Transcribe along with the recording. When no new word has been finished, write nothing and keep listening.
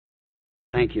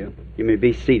Thank you. You may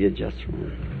be seated just for a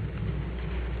moment.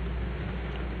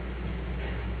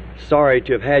 Sorry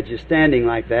to have had you standing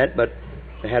like that, but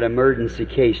they had an emergency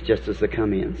case just as they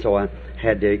come in, so I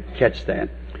had to catch that.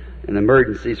 And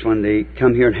emergencies, when they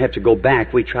come here and have to go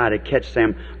back, we try to catch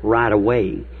them right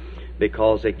away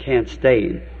because they can't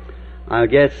stay. I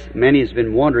guess many has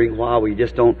been wondering why we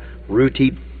just don't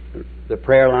routine the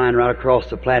prayer line right across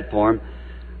the platform.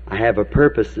 I have a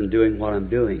purpose in doing what I'm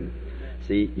doing.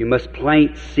 See, you must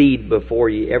plant seed before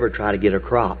you ever try to get a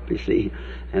crop, you see.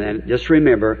 And then just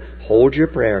remember, hold your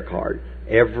prayer card.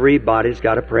 Everybody's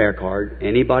got a prayer card.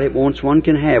 Anybody that wants one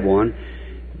can have one.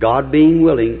 God being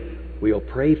willing, we'll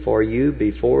pray for you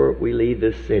before we leave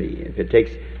this city. If it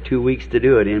takes 2 weeks to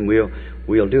do it, and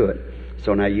we'll do it.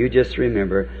 So now you just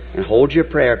remember, and hold your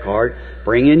prayer card.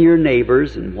 Bring in your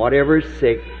neighbors and whatever is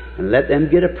sick, and let them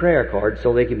get a prayer card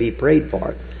so they can be prayed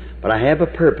for. But I have a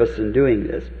purpose in doing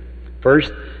this.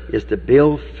 First is to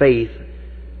build faith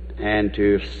and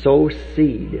to sow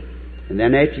seed. And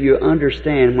then after you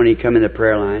understand when you come in the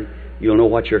prayer line, you'll know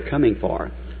what you're coming for.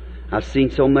 I've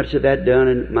seen so much of that done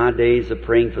in my days of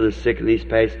praying for the sick in these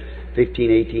past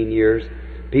 15, 18 years.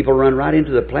 People run right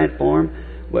into the platform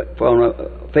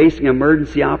facing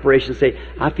emergency operations, say,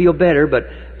 I feel better,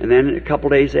 and then a couple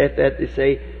of days after that they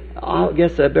say, I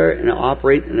guess I better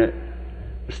operate, and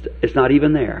it's not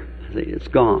even there. It's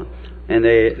gone. And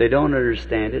they don't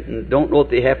understand it and don't know if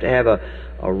they have to have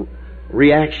a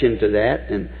reaction to that,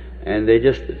 and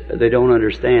they don't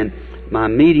understand. My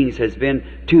meetings has been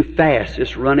too fast,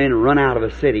 just run in and run out of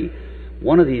a city.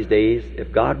 One of these days,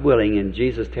 if God willing and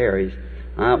Jesus tarries,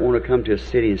 I want to come to a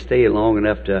city and stay long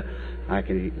enough to I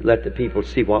can let the people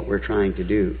see what we're trying to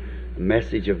do. The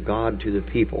message of God to the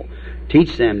people.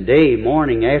 Teach them day,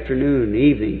 morning, afternoon,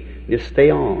 evening. Just stay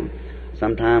on.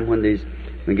 Sometime when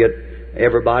we get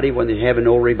everybody, when they're having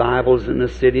no revivals in the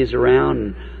cities around,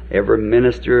 and every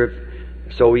minister,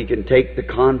 so we can take the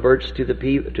converts to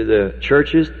the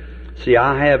churches. See,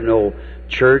 I have no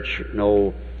church,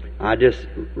 I just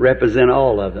represent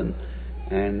all of them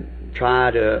and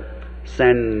try to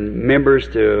send members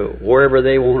to wherever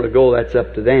they want to go. That's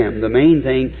up to them. The main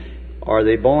thing, are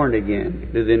they born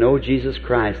again? Do they know Jesus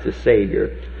Christ as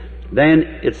Savior?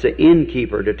 Then it's the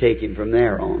innkeeper to take him from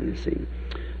there on, you see.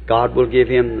 God will give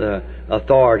him the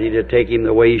authority to take him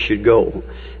the way he should go.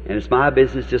 And it's my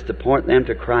business just to point them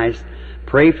to Christ,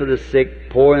 pray for the sick,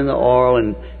 pour in the oil,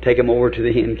 and take them over to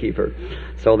the innkeeper.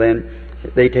 So then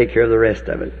they take care of the rest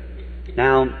of it.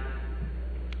 Now,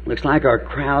 looks like our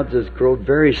crowds has grown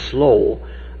very slow.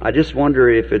 I just wonder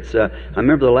if it's... I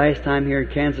remember the last time here in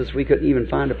Kansas we couldn't even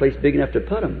find a place big enough to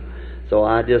put them. So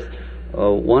I just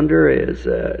wonder, is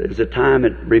it time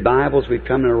at revivals we've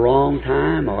come in a wrong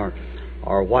time, or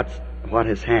what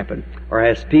has happened? Or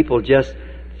has people just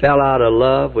fell out of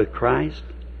love with Christ?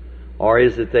 Or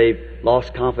is it they've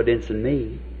lost confidence in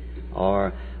me? Or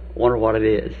I wonder what it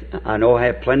is. I know I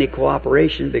have plenty of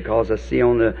cooperation because I see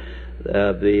on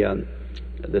the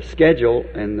schedule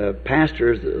and the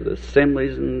pastors, the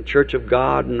assemblies and Church of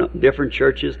God and different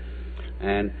churches,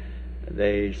 and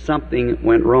something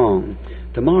went wrong.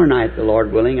 Tomorrow night, the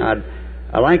Lord willing, I'd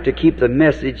like to keep the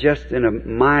message just in a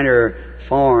minor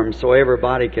form so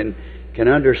everybody can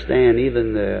understand,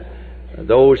 even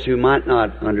those who might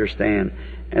not understand.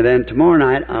 And then tomorrow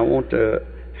night I want to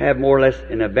have more or less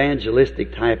an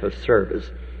evangelistic type of service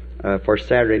for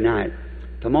Saturday night.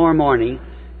 Tomorrow morning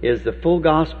is the full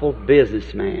gospel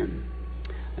businessman.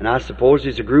 And I suppose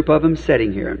there's a group of them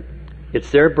sitting here. It's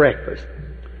their breakfast.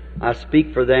 I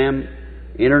speak for them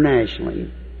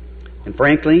internationally. And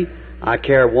frankly, I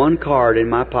carry one card in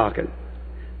my pocket,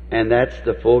 and that's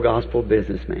the full gospel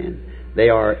businessman. They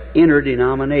are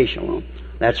interdenominational.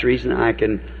 That's the reason I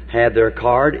can have their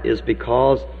card, is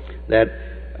because that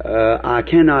I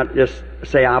cannot just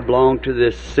say I belong to the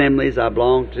assemblies, I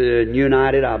belong to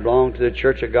United, I belong to the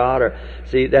Church of God, or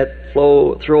see, that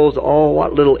throws all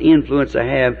what little influence I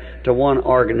have to one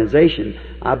organization.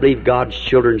 I believe God's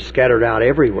children scattered out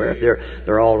everywhere.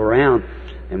 They're all around.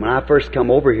 And when I first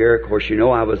come over here, of course, you know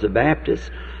I was a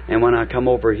Baptist. And when I come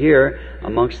over here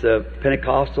amongst the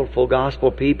Pentecostal full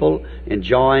gospel people,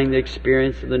 enjoying the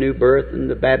experience of the new birth and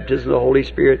the baptism of the Holy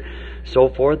Spirit, so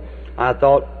forth, I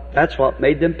thought that's what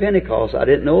made them Pentecost. I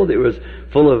didn't know that it was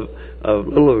full of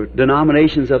little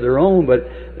denominations of their own,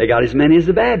 but they got as many as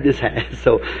the Baptists has.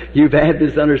 So you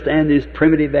Baptists understand these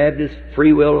primitive Baptists,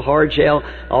 free will, hard shell,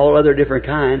 all other different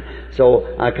kind.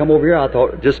 So I come over here, I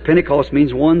thought just Pentecost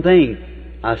means one thing.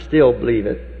 I still believe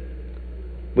it.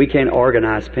 We can't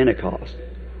organize Pentecost.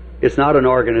 It's not an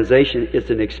organization,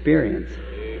 it's an experience.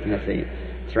 You see.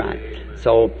 That's right.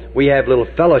 So we have little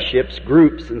fellowships,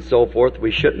 groups, and so forth.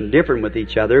 We shouldn't differ with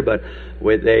each other, but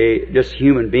with just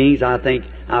human beings. I think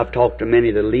I've talked to many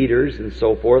of the leaders and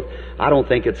so forth. I don't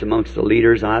think it's amongst the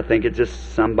leaders. I think it's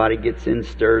just somebody gets in,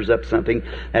 stirs up something.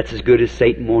 That's as good as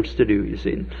Satan wants to do, you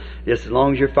see. Just as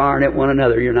long as you're firing at one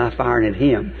another, you're not firing at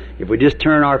him. If we just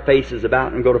turn our faces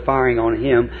about and go to firing on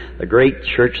him, the great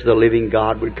church of the living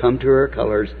God would come to her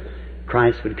colors.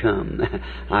 Christ would come.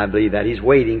 I believe that. He's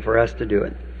waiting for us to do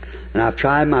it. And I've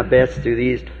tried my best through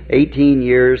these 18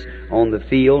 years on the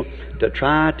field to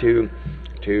try to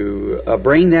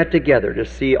bring that together, to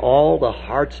see all the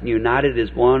hearts united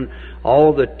as one,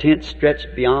 all the tents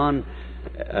stretched beyond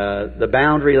the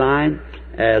boundary line.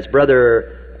 As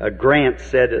Brother Grant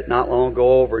said it not long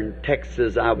ago over in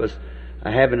Texas, I was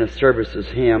having a service as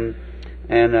him,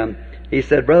 and he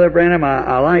said, Brother Branham,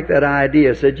 I like that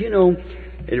idea. I said, you know,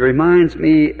 it reminds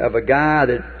me of a guy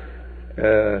that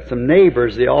some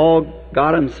neighbors, they all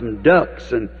got him some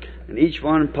ducks, and each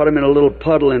one put them in a little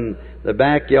puddle in the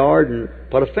backyard and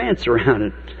put a fence around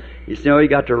it. You know, he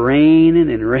got to raining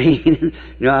and raining.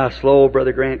 You know how slow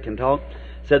Brother Grant can talk?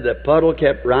 Said the puddle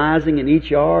kept rising in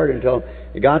each yard until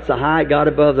it got so high it got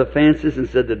above the fences, and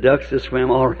said the ducks just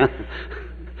swam all around.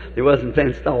 It wasn't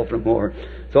fenced off no more.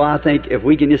 So I think if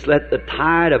we can just let the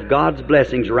tide of God's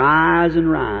blessings rise and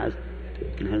rise,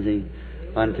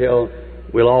 until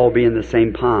we'll all be in the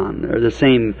same pond or the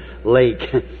same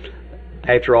lake.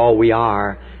 After all, we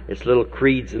are. It's little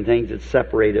creeds and things that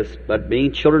separate us, but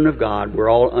being children of God, we're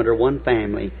all under one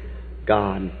family,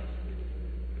 God.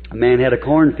 A man had a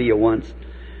cornfield once.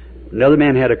 Another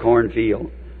man had a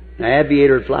cornfield. An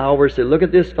aviator would fly over and say, look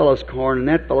at this fellow's corn and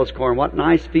that fellow's corn. What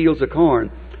nice fields of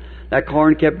corn. That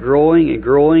corn kept growing and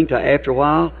growing till after a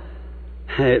while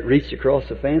it reached across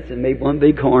the fence and made one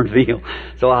big cornfield.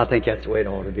 So I think that's the way it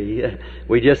ought to be.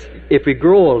 If we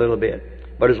grow a little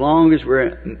bit, but as long as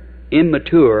we're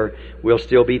immature, we'll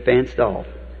still be fenced off.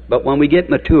 But when we get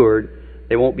matured,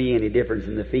 there won't be any difference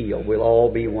in the field. We'll all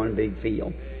be one big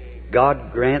field.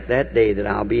 God grant that day that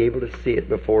I'll be able to see it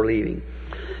before leaving.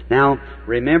 Now,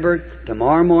 remember,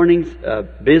 tomorrow morning's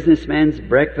businessman's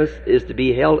breakfast is to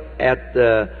be held at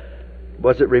the,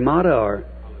 was it Ramada or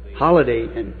Holiday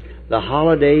Inn? The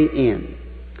Holiday Inn.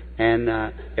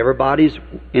 And everybody's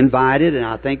invited, and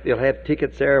I think they'll have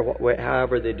tickets there,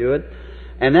 however they do it.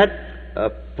 And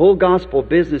that full gospel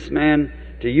businessman,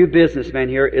 to you businessmen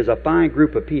here, is a fine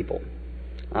group of people.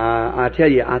 I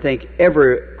tell you, I think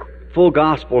every full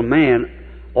gospel man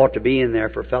ought to be in there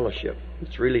for fellowship.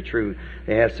 It's really true.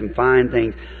 They have some fine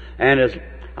things. And as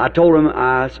I told them,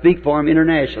 I speak for them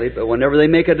internationally, but whenever they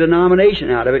make a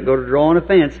denomination out of it and go to draw on a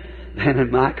fence,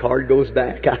 then my card goes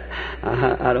back.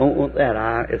 I don't want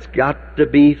that. It's got to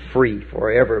be free for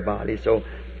everybody. So,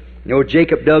 you know,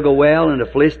 Jacob dug a well and the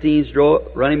Philistines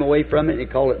run him away from it, and he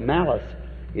called it malice.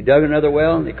 He dug another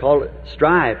well and he called it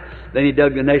strife. Then he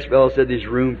dug the next well and said there's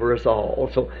room for us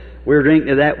all. So we're drinking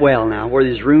to that well now where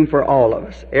there's room for all of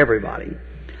us, everybody.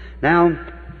 Now,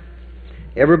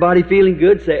 everybody feeling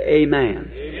good, say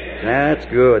amen. Amen. That's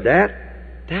good.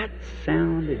 That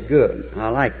sounded good. I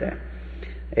like that.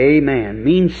 Amen.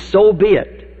 Means so be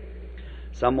it.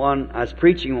 I was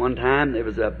preaching one time, there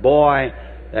was a boy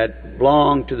that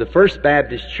belonged to the First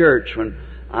Baptist Church when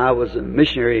I was a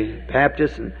missionary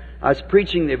Baptist, and I was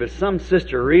preaching. There was some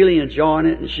sister really enjoying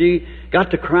it, and she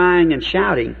got to crying and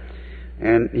shouting.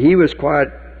 And he was quite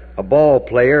a ball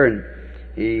player, and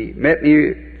he met me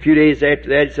a few days after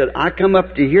that. He said, I come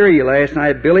up to hear you last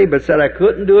night, Billy, but said I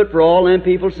couldn't do it for all them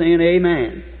people saying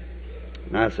amen.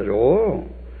 And I said, oh.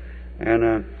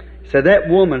 And he said, that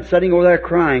woman sitting over there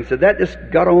crying, said, that just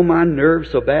got on my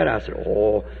nerves so bad. I said,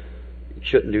 oh, you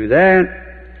shouldn't do that.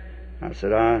 I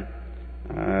said, I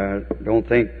don't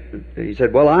think. He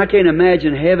said, well, I can't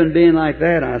imagine heaven being like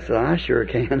that. I said, I sure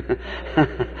can.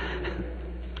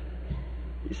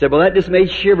 He said, well, that just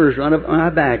made shivers run up my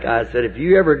back. I said, if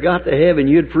you ever got to heaven,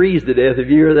 you'd freeze to death if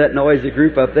you hear that noisy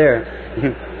group up there.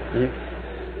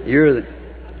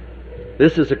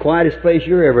 This is the quietest place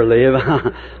you ever live.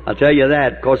 I'll tell you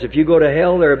that. Because if you go to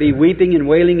hell, there'll be weeping and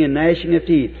wailing and gnashing of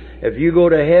teeth. If you go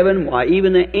to heaven, why,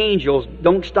 even the angels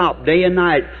don't stop day and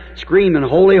night screaming,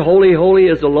 holy, holy, holy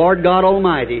is the Lord God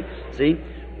Almighty. See?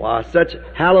 Why, such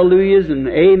hallelujahs and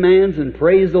amens and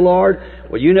praise the Lord.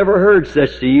 Well, you never heard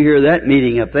such till you hear that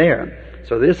meeting up there.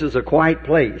 So this is a quiet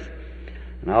place.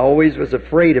 And I always was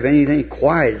afraid of anything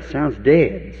quiet. It sounds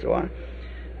dead. So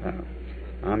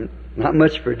I'm not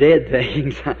much for dead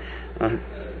things.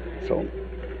 So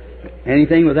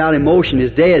anything without emotion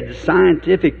is dead.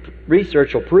 Scientific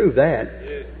research will prove that.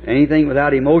 Anything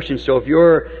without emotion. So if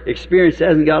your experience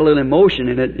hasn't got a little emotion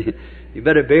in it, You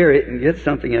better bear it and get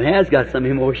something that has got some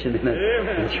emotion in it.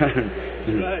 Amen. That's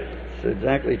right. Right. It's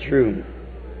exactly true.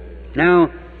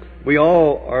 Now, we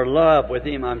all are in love with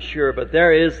Him, I'm sure, but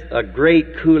there is a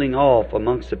great cooling off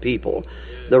amongst the people.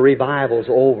 The revival's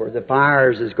over. The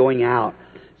fires is going out.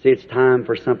 See, it's time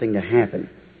for something to happen.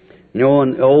 You know,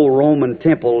 in the old Roman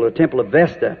temple, the temple of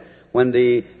Vesta, when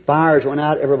the fires went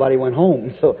out, everybody went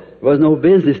home. So there was no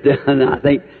business done. I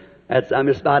think I'm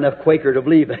just not enough Quaker to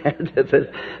believe that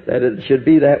it should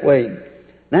be that way.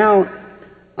 Now,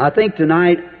 I think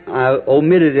tonight, I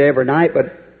omitted it every night,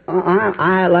 but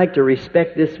I like to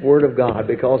respect this Word of God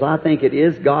because I think it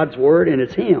is God's Word and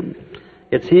it's Him.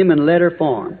 It's Him in letter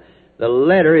form. The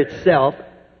letter itself,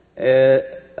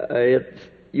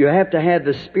 you have to have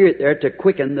the Spirit there to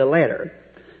quicken the letter.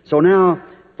 So now,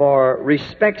 for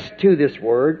respects to this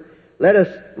Word, let us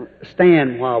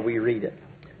stand while we read it.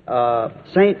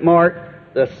 St.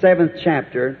 Mark, the 7th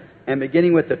chapter, and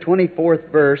beginning with the 24th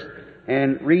verse,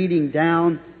 and reading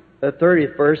down the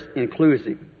 30th verse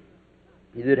inclusive.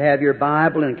 You would have your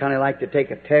Bible and kind of like to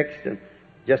take a text and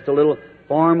just a little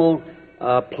formal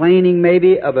planing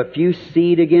maybe of a few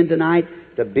seed again tonight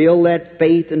to build that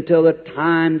faith until the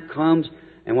time comes.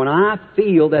 And when I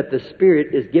feel that the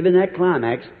Spirit is giving that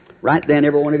climax, right then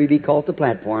every one of you be called to the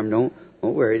platform. Don't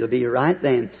worry, it'll be right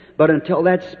then. But until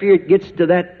that Spirit gets to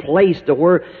that place to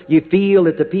where you feel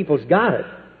that the people's got it,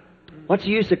 what's the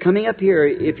use of coming up here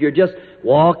if you're just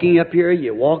walking up here?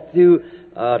 You walk through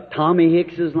Tommy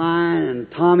Hicks's line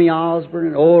and Tommy Osborne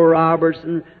and Oral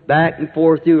Robertson, back and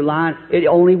forth through line. It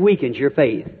only weakens your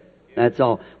faith. That's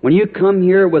all. When you come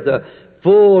here with a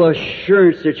full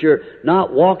assurance that you're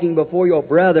not walking before your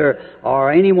brother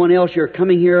or anyone else, you're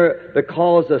coming here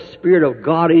because the Spirit of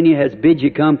God in you has bid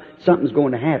you come, something's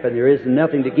going to happen. There is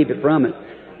nothing to keep it from it.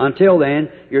 Until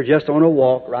then, you're just on a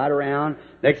walk right around.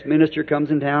 Next minister comes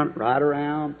in town, right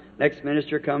around. Next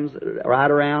minister comes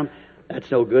right around. That's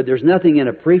no good. There's nothing in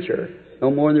a preacher,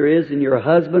 no more than there is in your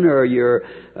husband or your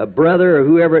brother or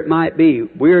whoever it might be.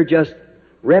 We're just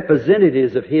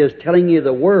representatives of His telling you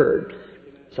the Word.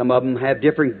 Some of them have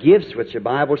different gifts, which the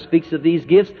Bible speaks of these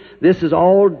gifts. This is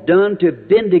all done to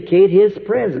vindicate His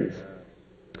presence.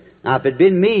 Now, if it had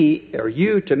been me or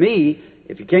you to me,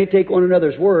 if you can't take one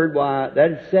another's word, why,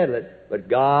 that'd settle it. But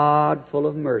God, full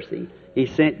of mercy, He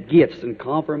sent gifts and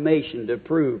confirmation to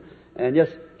prove. And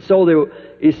just so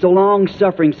He's so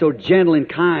long-suffering, so gentle and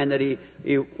kind that He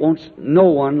wants no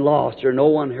one lost or no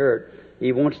one hurt.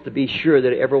 He wants to be sure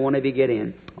that every one of you get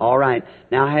in. All right.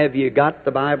 Now, have you got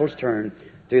the Bibles turned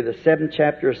to the 7th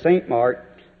chapter of St. Mark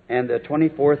and the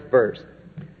 24th verse?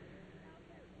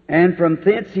 And from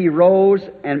thence He rose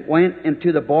and went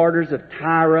into the borders of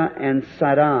Tyre and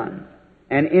Sidon,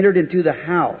 and entered into the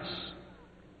house,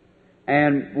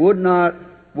 and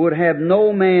would have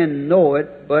no man know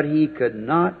it, but he could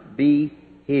not be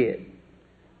hid.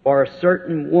 For a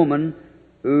certain woman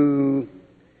whose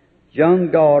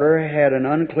young daughter had an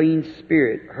unclean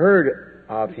spirit heard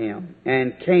of Him,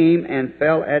 and came and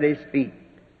fell at His feet.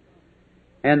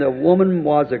 And the woman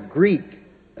was a Greek,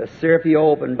 a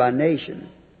Syrophoenician by nation.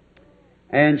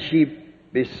 And she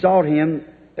besought Him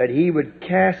that He would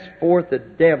cast forth the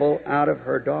devil out of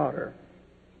her daughter.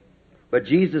 But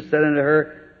Jesus said unto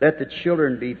her, Let the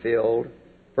children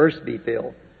first be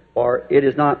filled, for it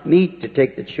is not meet to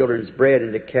take the children's bread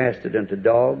and to cast it unto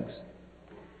dogs.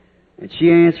 And she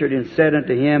answered and said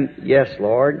unto Him, Yes,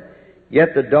 Lord,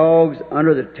 yet the dogs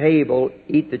under the table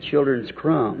eat the children's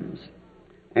crumbs.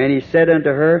 And He said unto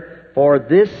her, For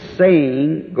this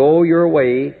saying, go your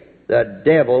way, the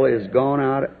devil is gone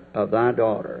out of thy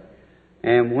daughter.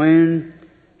 And when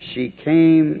she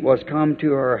was come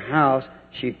to her house,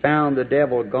 she found the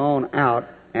devil gone out,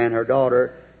 and her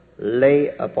daughter lay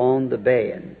upon the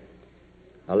bed.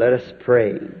 Now let us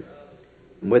pray.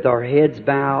 With our heads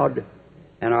bowed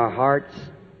and our hearts,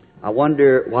 I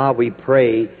wonder while we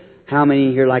pray, how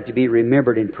many here like to be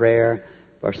remembered in prayer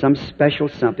for some special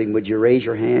something? Would you raise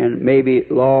your hand? Maybe,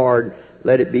 Lord,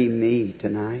 let it be me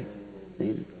tonight.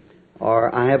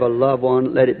 Or I have a loved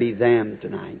one, let it be them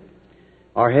tonight.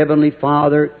 Our Heavenly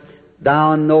Father,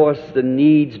 Thou knowest the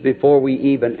needs before we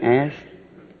even ask.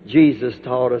 Jesus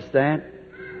taught us that.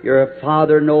 Your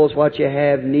Father knows what you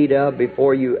have need of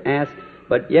before you ask,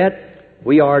 but yet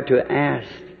we are to ask.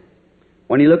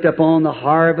 When He looked upon the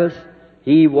harvest,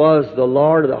 He was the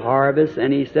Lord of the harvest,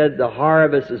 and He said, The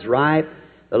harvest is ripe,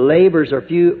 the labors are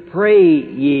few. Pray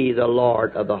ye the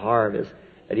Lord of the harvest,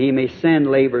 that He may send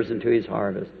labors into His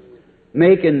harvest.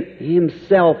 Making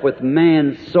Himself with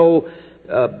man so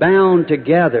bound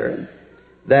together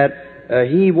that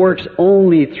He works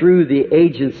only through the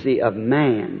agency of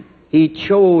man. He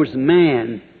chose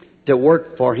man to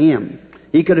work for Him.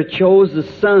 He could have chose the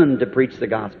sun to preach the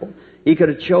gospel. He could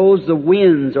have chose the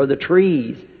winds or the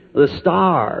trees or the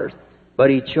stars, but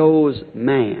He chose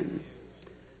man.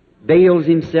 Veils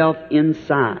Himself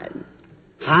inside,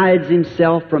 hides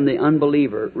Himself from the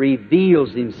unbeliever,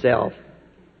 reveals Himself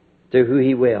to who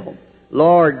He will.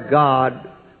 Lord God,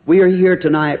 we are here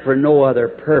tonight for no other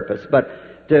purpose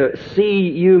but to see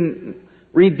You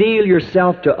reveal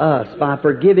Yourself to us by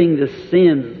forgiving the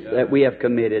sins that we have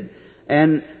committed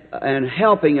and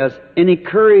helping us and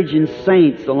encouraging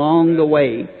saints along the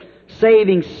way,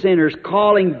 saving sinners,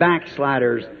 calling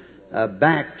backsliders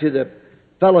back to the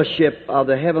fellowship of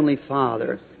the Heavenly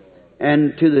Father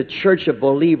and to the church of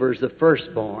believers, the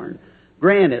firstborn.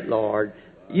 Grant it, Lord.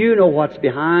 You know what's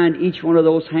behind each one of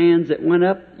those hands that went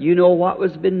up. You know what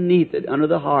was beneath it, under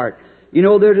the heart. You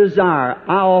know their desire.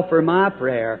 I offer my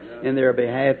prayer in their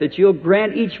behalf that You'll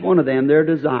grant each one of them their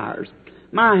desires.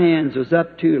 My hands was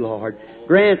up too, Lord.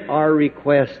 Grant our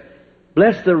request.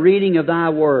 Bless the reading of Thy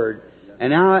Word.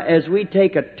 And now as we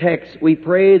take a text, we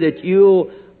pray that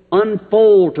You'll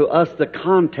unfold to us the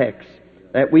context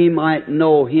that we might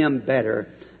know Him better.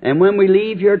 And when we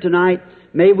leave here tonight,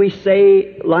 may we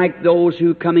say like those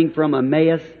who coming from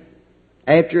Emmaus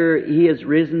after He has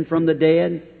risen from the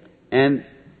dead, and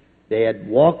they had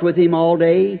walked with Him all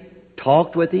day,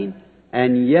 talked with Him,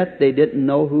 and yet they didn't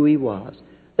know who He was.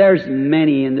 There's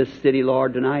many in this city,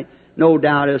 Lord, tonight, no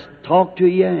doubt has talked to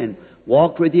You and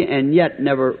walked with You and yet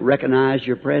never recognized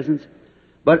Your presence.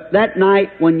 But that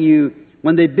night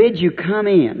when they bid you come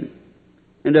in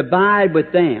and abide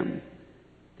with them,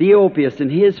 Theopius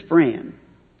and his friend,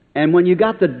 and when you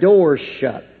got the doors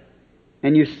shut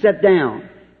and you sat down,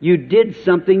 you did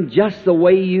something just the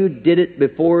way you did it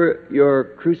before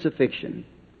your crucifixion.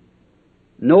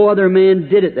 No other man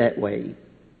did it that way.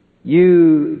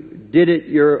 You did it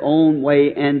your own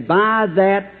way, and by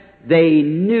that they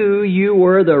knew you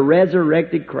were the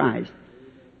resurrected Christ.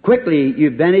 Quickly you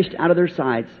vanished out of their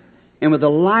sights, and with a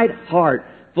light heart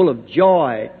full of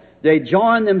joy, they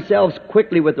joined themselves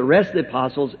quickly with the rest of the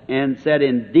apostles and said,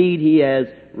 Indeed, He has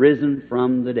risen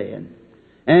from the dead.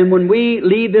 And when we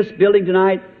leave this building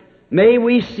tonight, may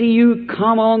we see You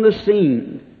come on the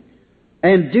scene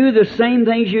and do the same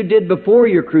things You did before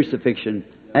your crucifixion,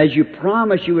 as You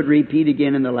promised You would repeat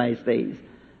again in the last days.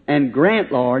 And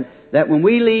grant, Lord, that when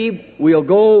we leave, we'll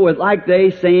go with like they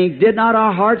saying, Did not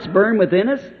our hearts burn within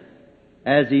us?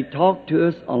 As He talked to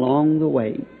us along the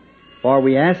way. For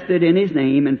we ask it in His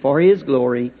name and for His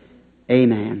glory.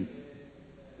 Amen.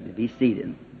 Be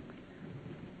seated.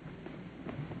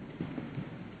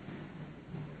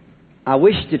 I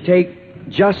wish to take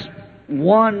just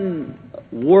one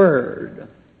word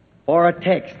for a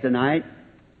text tonight.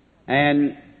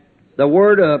 And the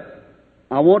word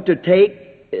I want to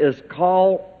take is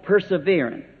called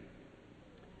Perseverant.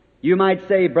 You might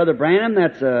say, Brother Branham,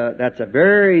 that's a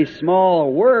very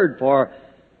small word for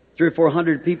 300 or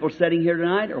 400 people sitting here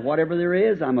tonight, or whatever there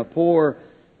is. I'm a poor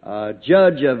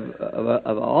judge of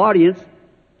an audience,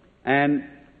 and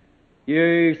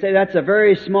you say that's a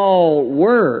very small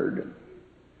word.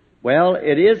 Well,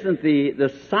 it isn't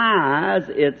the size.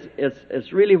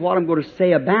 It's really what I'm going to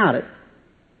say about it.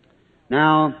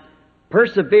 Now,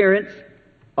 perseverance,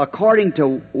 according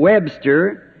to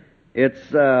Webster, it's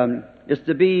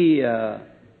to be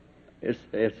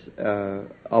it's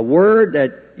a word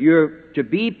that you're to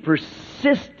be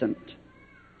persistent.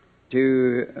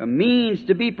 Means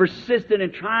to be persistent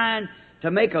in trying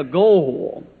to make a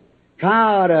goal.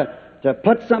 Try to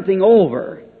put something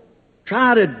over.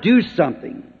 Try to do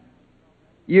something.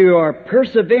 You are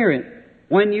perseverant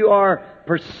when you are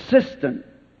persistent.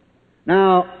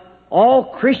 Now,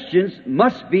 all Christians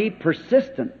must be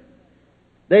persistent.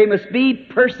 They must be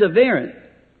perseverant.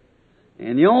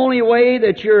 And the only way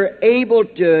that you're able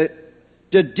to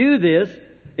do this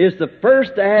is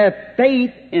first to have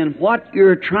faith in what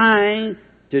you're trying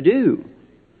to do.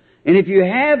 And if you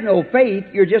have no faith,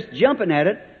 you're just jumping at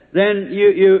it, then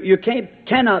you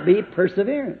cannot be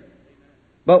perseverant.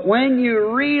 But when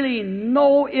you really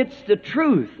know it's the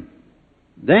truth,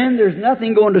 then there's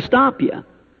nothing going to stop you.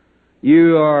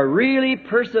 You are really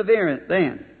perseverant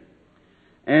then.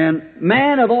 And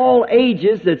man of all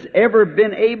ages that's ever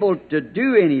been able to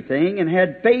do anything and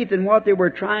had faith in what they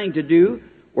were trying to do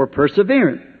were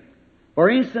perseverant. For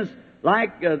instance,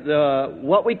 like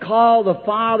what we call the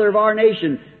father of our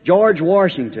nation, George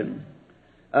Washington.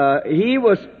 He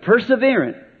was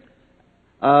perseverant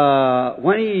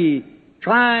when he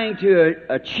trying to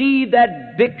achieve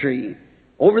that victory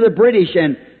over the British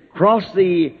and cross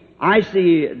the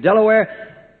icy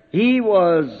Delaware. He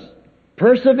was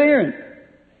perseverant.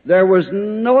 There was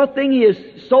nothing. His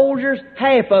soldiers,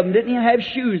 half of them, didn't even have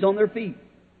shoes on their feet.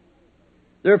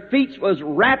 Their feet was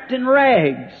wrapped in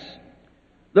rags.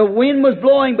 The wind was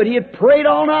blowing, but he had prayed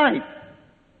all night.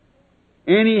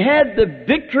 And he had the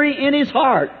victory in his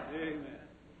heart. Amen.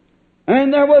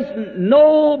 And there was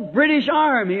no British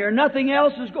army or nothing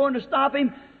else was going to stop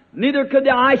him. Neither could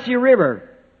the icy river.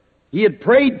 He had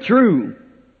prayed through.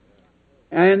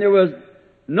 And there was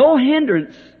no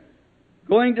hindrance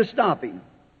going to stop him.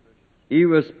 He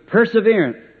was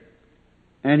perseverant.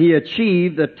 And he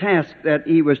achieved the task that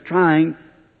he was trying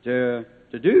to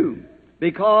do.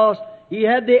 Because he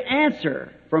had the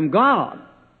answer from God.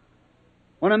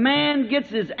 When a man gets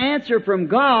his answer from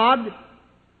God,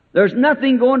 there's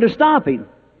nothing going to stop him.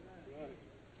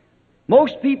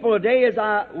 Most people today, as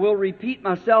I will repeat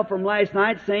myself from last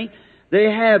night, saying they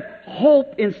have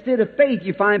hope instead of faith.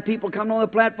 You find people coming on the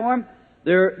platform,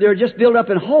 they're just built up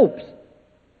in hopes.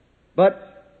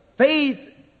 But faith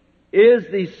is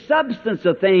the substance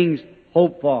of things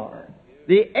hoped for.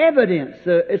 The evidence.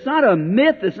 It's not a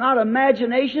myth, it's not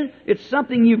imagination, it's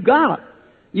something you've got.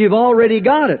 You've already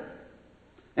got it.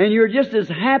 And you're just as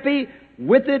happy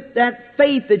with it, that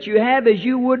faith that you have, as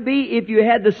you would be if you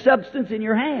had the substance in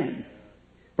your hand.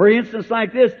 For instance,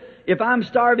 like this, if I'm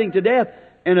starving to death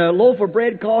and a loaf of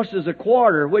bread costs us a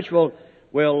quarter, which will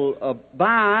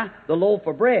buy the loaf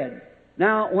of bread.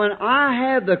 Now, when I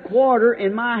have the quarter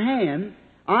in my hand,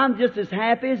 I'm just as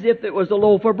happy as if it was a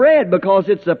loaf of bread, because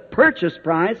it's the purchase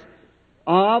price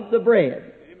of the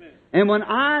bread. Amen. And when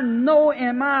I know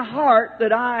in my heart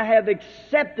that I have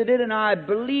accepted it and I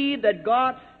believe that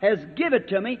God has given it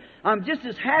to me, I'm just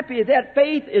as happy with that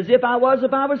faith as if I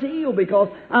was healed, because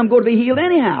I'm going to be healed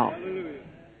anyhow. Hallelujah.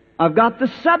 I've got the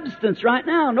substance right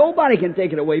now. Nobody can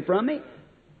take it away from me.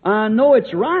 I know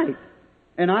it's right.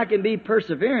 And I can be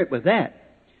perseverant with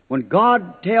that. When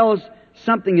God tells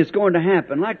something is going to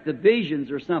happen, like the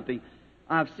visions or something,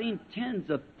 I've seen tens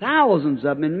of thousands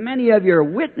of them, and many of you are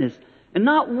witness, and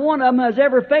not one of them has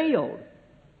ever failed.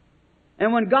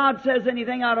 And when God says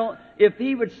anything, if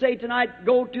He would say tonight,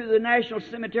 go to the National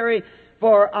Cemetery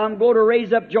for I'm going to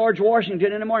raise up George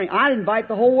Washington in the morning, I'd invite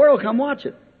the whole world to come watch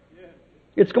it.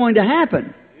 It's going to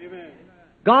happen. Amen.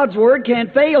 God's Word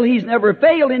can't fail. He's never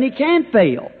failed, and He can't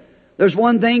fail. There's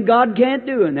one thing God can't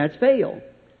do, and that's fail.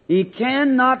 He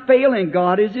cannot fail, and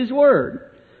God is His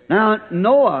Word. Now,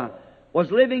 Noah was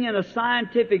living in a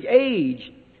scientific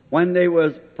age when they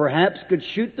perhaps could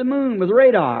shoot the moon with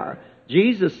radar.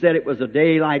 Jesus said it was a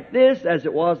day like this, as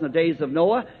it was in the days of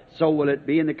Noah, so will it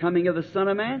be in the coming of the Son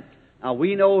of Man. Now,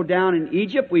 we know down in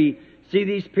Egypt, we see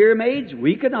these pyramids.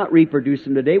 We could not reproduce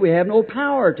them today. We have no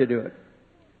power to do it.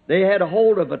 They had a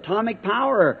hold of atomic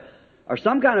power or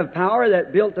some kind of power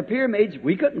that built the pyramids.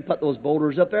 We couldn't put those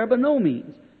boulders up there by no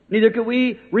means. Neither could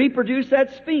we reproduce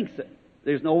that Sphinx.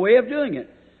 There's no way of doing it.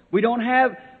 We don't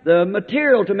have the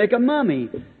material to make a mummy,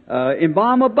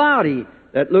 embalm a body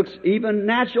that looks even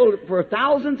natural for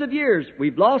thousands of years.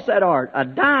 We've lost that art. A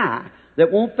dye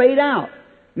that won't fade out.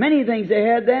 Many things they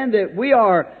had then that we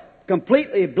are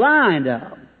completely blind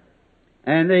of.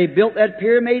 And they built that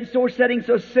pyramid setting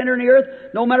so center in the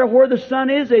earth, no matter where the sun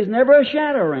is, there's never a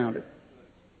shadow around it.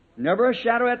 Never a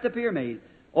shadow at the pyramid.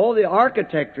 All the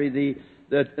architecture,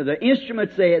 the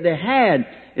instruments they had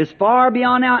is far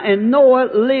beyond now. And Noah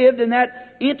lived in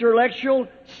that intellectual,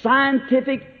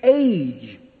 scientific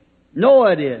age.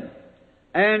 Noah did.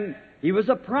 And he was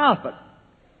a prophet.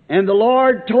 And the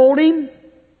Lord told him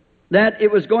that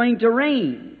it was going to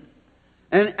rain.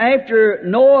 And after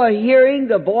Noah hearing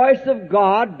the voice of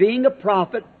God, being a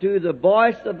prophet, to the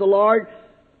voice of the Lord,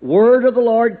 word of the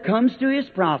Lord comes to his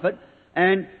prophet,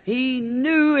 and he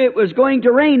knew it was going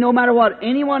to rain no matter what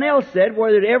anyone else said,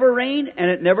 whether it ever rained,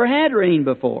 and it never had rained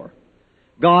before.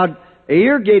 God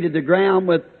irrigated the ground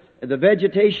with the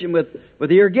vegetation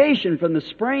with irrigation from the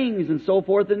springs and so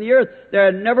forth in the earth. There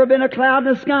had never been a cloud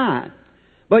in the sky.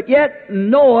 But yet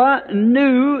Noah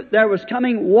knew there was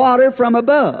coming water from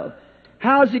above.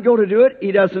 How's he going to do it?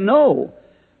 He doesn't know.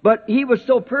 But he was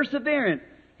so perseverant.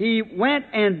 He went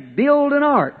and built an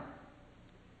ark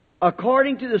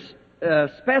according to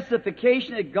the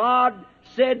specification that God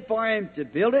said for him to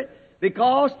build it,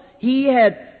 because he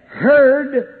had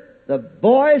heard the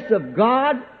voice of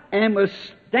God and was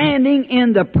standing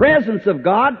in the presence of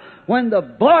God when the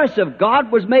voice of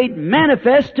God was made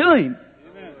manifest to him.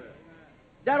 Amen.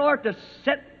 That ought to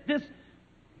set this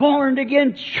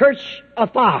born-again church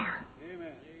afire.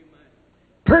 Amen.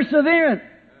 Perseverant.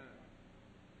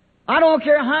 I don't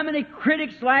care how many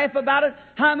critics laugh about it,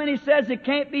 how many says it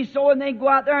can't be so, and they go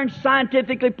out there and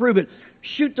scientifically prove it.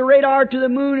 Shoot the radar to the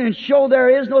moon and show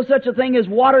there is no such a thing as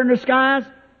water in the skies.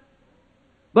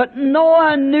 But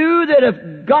Noah knew that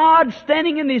if God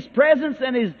standing in His presence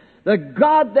and the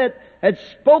God that had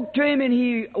spoke to him, and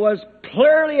he was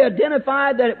clearly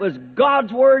identified that it was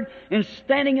God's Word, and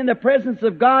standing in the presence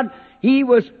of God, he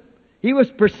was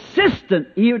persistent.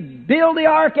 He would build the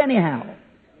ark anyhow.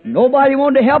 Nobody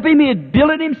wanted to help him, he'd build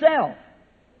it himself.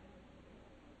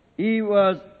 He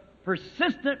was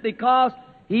persistent because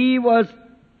he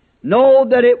know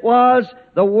that it was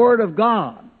the Word of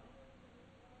God.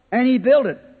 And he built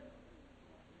it.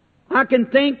 I can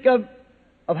think of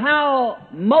how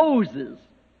Moses,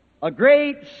 a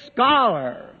great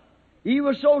scholar, he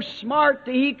was so smart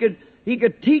that he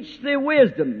could teach the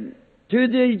wisdom to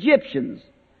the Egyptians.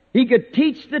 He could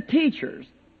teach the teachers.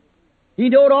 He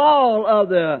knew all of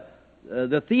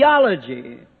the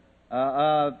theology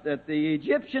that the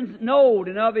Egyptians knowed,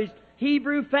 and of his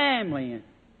Hebrew family.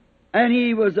 And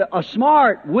he was a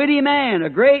smart, witty man,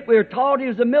 we were taught he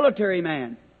was a military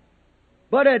man.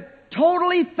 But it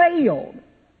totally failed.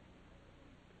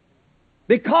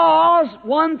 Because,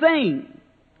 one thing,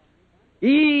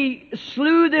 he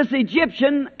slew this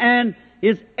Egyptian and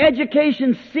his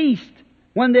education ceased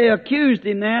when they accused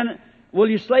him then, will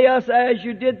you slay us as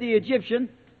you did the Egyptian?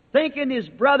 Thinking his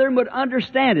brother would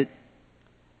understand it.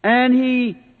 And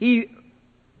he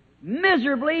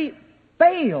miserably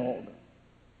failed.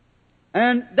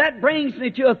 And that brings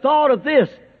me to a thought of this.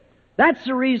 That's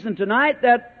the reason tonight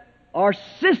that our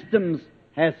systems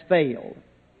has failed.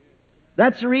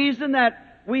 That's the reason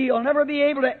that we'll never be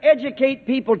able to educate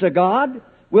people to God.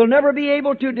 We'll never be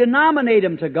able to denominate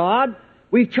them to God.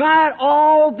 We've tried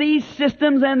all these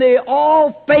systems and they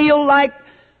all fell like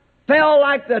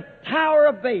the Tower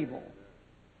of Babel.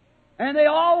 And they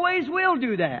always will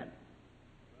do that.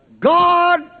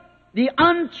 God, the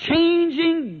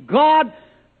unchanging God,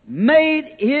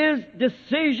 made His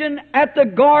decision at the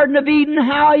Garden of Eden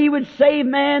how He would save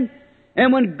man.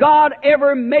 And when God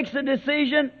ever makes a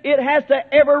decision, it has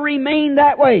to ever remain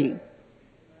that way.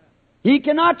 He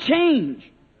cannot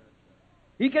change.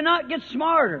 He cannot get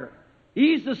smarter.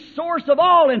 He's the source of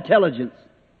all intelligence.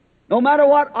 No matter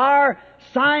what our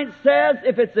science says,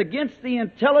 if it's against the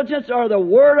intelligence or the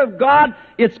Word of God,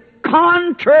 it's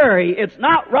contrary. It's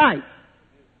not right.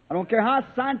 I don't care how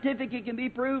scientific it can be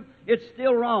proved, it's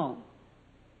still wrong.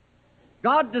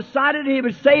 God decided He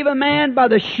would save a man by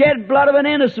the shed blood of an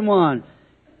innocent one.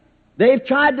 They've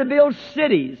tried to build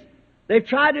cities. They've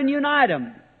tried to unite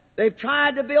them. They've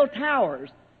tried to build towers,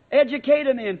 educate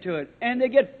them into it, and they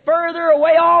get further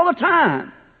away all the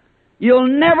time. You'll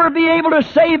never be able to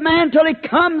save man till he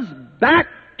comes back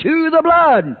to the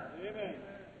blood. Amen.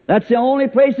 That's the only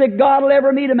place that God will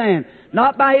ever meet a man.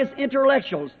 Not by his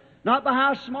intellectuals, not by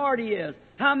how smart he is,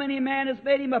 how many man has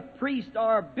made him a priest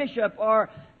or a bishop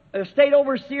or a state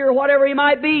overseer or whatever he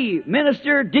might be,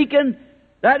 minister, deacon.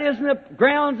 That isn't the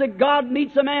grounds that God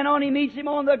meets a man on. He meets him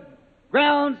on the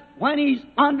grounds when he's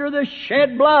under the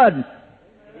shed blood.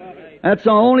 That's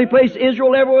the only place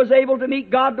Israel ever was able to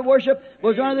meet God to worship,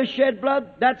 was under the shed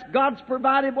blood. That's God's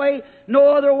provided way.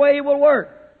 No other way will work.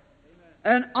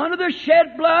 And under the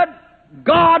shed blood,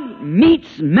 God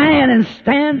meets man and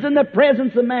stands in the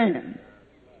presence of man.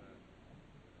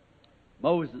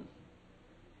 Moses,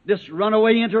 this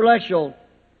runaway intellectual,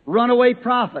 runaway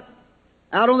prophet,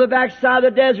 out on the backside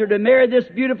of the desert and married this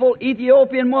beautiful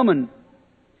Ethiopian woman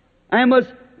and was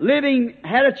living,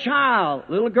 had a child,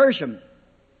 little Gershom.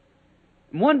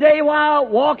 One day while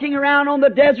walking around on the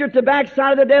desert, the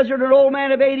backside of the desert, an old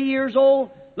man of 80 years old,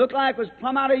 looked like was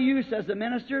plumb out of use as a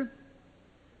minister.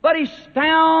 But he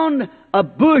found a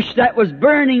bush that was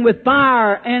burning with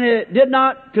fire and it did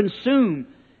not consume.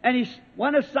 And he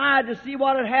went aside to see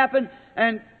what had happened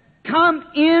and come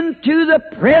into the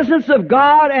presence of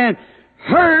God and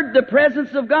heard the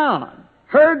presence of God,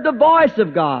 heard the voice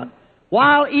of God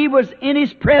while he was in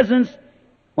His presence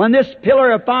when this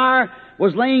pillar of fire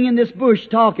was laying in this bush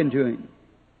talking to him.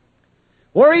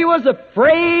 Where he was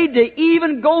afraid to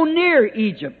even go near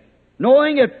Egypt,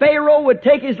 knowing that Pharaoh would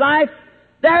take his life.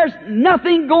 There's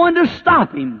nothing going to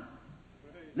stop him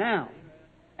now.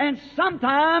 And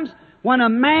sometimes when a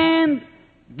man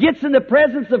gets in the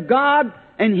presence of God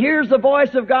and hears the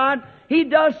voice of God, he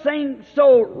does things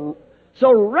so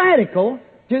radical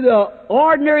to the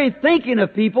ordinary thinking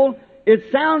of people,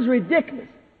 it sounds ridiculous.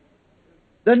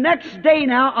 The next day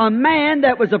now, a man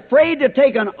that was afraid to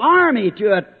take an army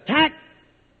to attack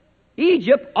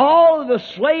Egypt, all of the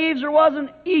slaves there was in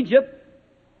Egypt,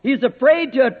 he's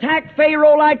afraid to attack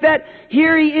Pharaoh like that.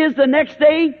 Here he is the next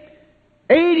day,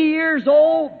 80 years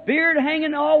old, beard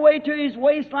hanging all the way to his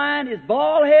waistline, his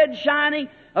bald head shining,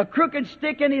 a crooked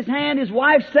stick in his hand, his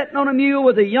wife sitting on a mule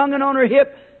with a young'un on her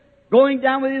hip. going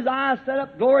down with his eyes set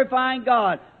up, glorifying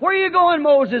God. Where are you going,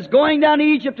 Moses? Going down to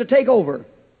Egypt to take over.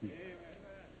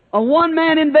 A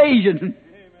one-man invasion.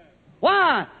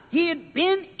 Why? He had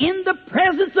been in the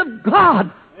presence of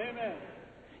God.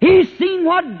 He's seen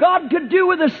what God could do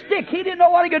with a stick. He didn't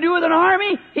know what He could do with an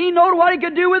army. He knew what He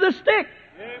could do with a stick.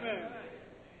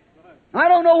 I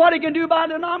don't know what He can do by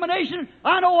denomination.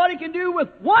 I know what He can do with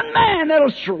one man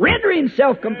that'll surrender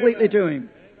himself completely to Him.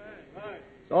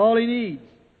 That's all He needs.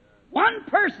 One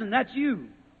person, that's you.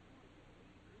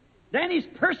 Then He's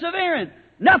perseverant.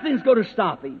 Nothing's going to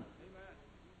stop Him.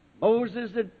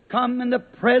 Moses had come in the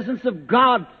presence of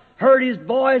God, heard His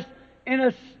voice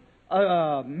in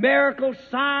a miracle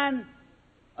sign.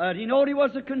 He knew He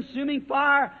was a consuming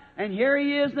fire, and here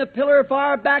He is in a pillar of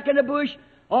fire back in the bush.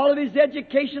 All of his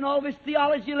education, all of his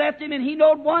theology left him, and he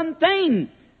knowed one thing.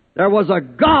 There was a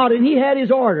God, and he had His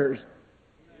orders.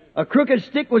 A crooked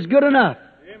stick was good enough.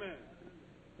 Amen.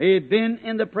 He had been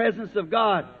in the presence of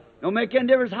God. Don't make any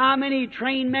difference how many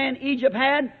trained men Egypt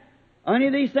had. Any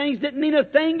of these things didn't mean a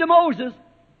thing to Moses.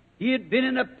 He had been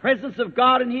in the presence of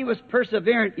God, and he was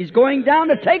perseverant. He's going down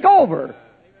to take over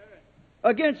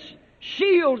against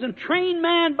shields and trained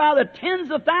men by the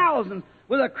tens of thousands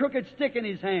with a crooked stick in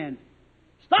his hand.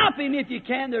 Stop him if you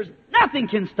can. There's nothing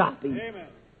can stop him. Amen.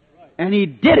 Right. And he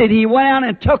did it. He went out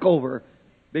and took over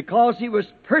because he was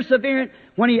perseverant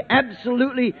when he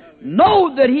absolutely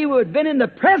knew that he had been in the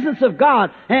presence of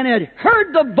God and had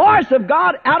heard the voice of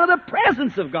God out of the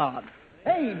presence of God.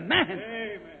 Amen.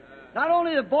 Amen. Not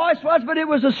only the voice was, but it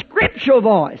was a scriptural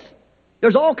voice.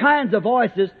 There's all kinds of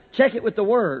voices. Check it with the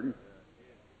Word.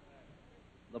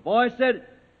 The voice said,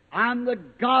 I'm the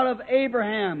God of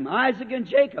Abraham, Isaac, and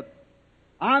Jacob.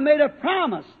 I made a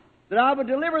promise that I would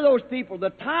deliver those people. The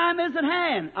time is at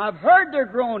hand. I've heard their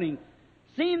groaning,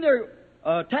 seen their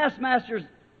taskmasters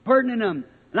burdening them.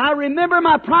 And I remember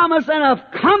my promise, and I've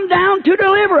come down to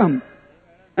deliver them.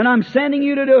 And I'm sending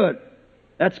you to do it.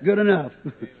 That's good enough.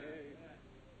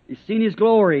 He's seen His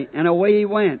glory, and away he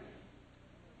went.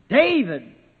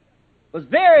 David was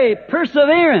very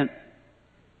perseverant.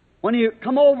 When he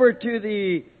come over to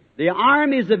the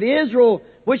armies of Israel,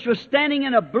 which was standing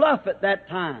in a bluff at that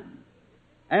time.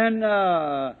 And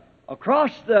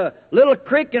across the little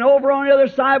creek and over on the other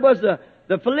side was the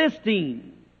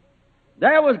Philistine.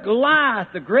 There was Goliath,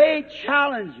 the great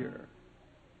challenger,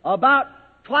 about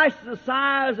twice the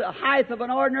size, height of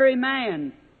an ordinary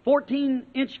man,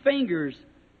 14-inch fingers,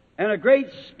 and a great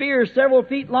spear several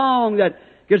feet long that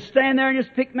could stand there and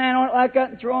just pick man on it like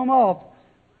that and throw him off.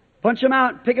 Punch him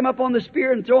out, pick him up on the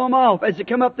spear and throw him off as they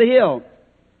come up the hill.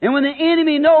 And when the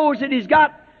enemy knows that he's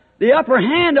got the upper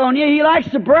hand on you, he likes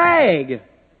to brag.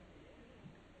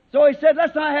 So he said,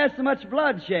 let's not have so much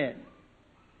bloodshed.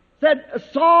 Said,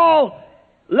 Saul,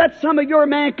 let some of your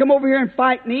men come over here and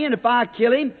fight me, and if I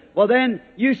kill him, well then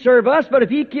you serve us, but if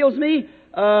he kills me,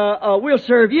 we'll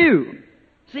serve you.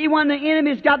 See, when the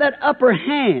enemy's got that upper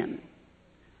hand,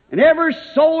 and every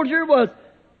soldier was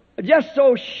just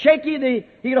so shaky that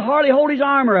he could hardly hold his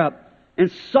armor up.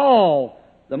 And Saul,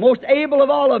 the most able of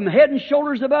all of them, head and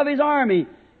shoulders above his army,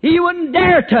 he wouldn't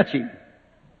dare touch him.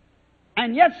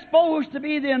 And yet supposed to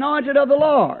be the anointed of the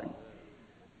Lord.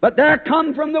 But there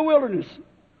come from the wilderness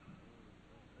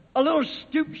a little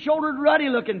stoop-shouldered,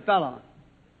 ruddy-looking fellow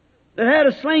that had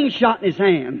a slingshot in his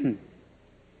hand.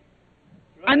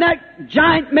 And that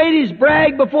giant made his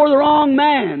brag before the wrong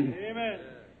man. Amen.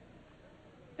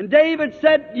 And David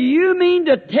said, do you mean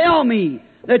to tell me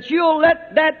that you'll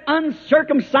let that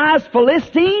uncircumcised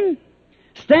Philistine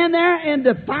stand there and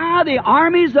defy the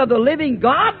armies of the living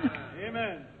God?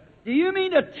 Amen. Do you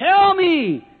mean to tell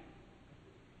me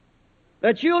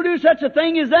that you'll do such a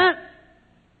thing as that?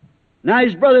 Now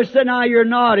his brother said, now you're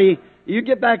naughty. You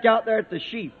get back out there at the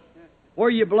sheep where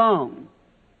you belong.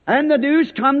 And the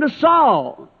news come to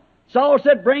Saul. Saul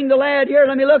said, bring the lad here,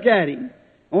 let me look at him.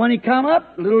 And when he come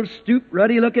up, a little stoop,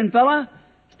 ruddy-looking fella,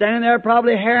 standing there,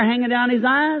 probably hair hanging down his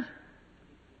eyes.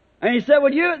 And he said,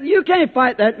 well, you can't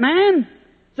fight that man.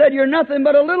 Said, you're nothing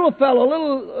but a little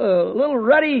fellow, little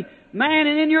ruddy man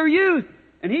and in your youth.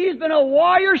 And he's been a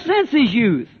warrior since his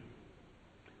youth.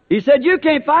 He said, you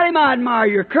can't fight him. I admire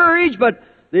your courage, but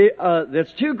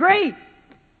that's too great.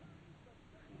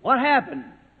 What happened?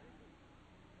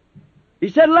 He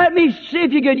said, let me see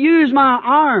if you could use my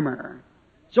armor.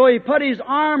 So he put his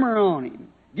armor on him,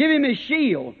 give him his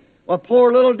shield. Well,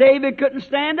 poor little David couldn't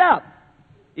stand up.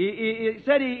 He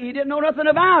said he didn't know nothing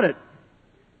about it.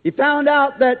 He found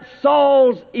out that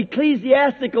Saul's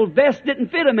ecclesiastical vest didn't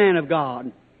fit a man of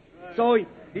God. So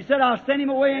he said, I'll send him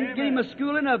away and get him a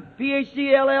schooling, a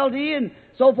PhD, LLD, and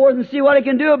so forth, and see what he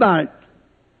can do about it.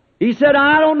 He said,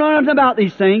 I don't know nothing about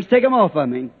these things. Take them off of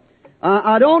me.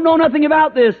 I don't know nothing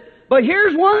about this. But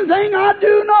here's one thing I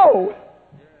do know.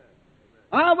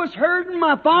 I was herding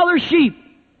my father's sheep,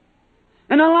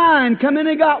 and a lion come in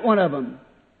and got one of them.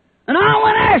 And I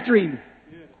went after him,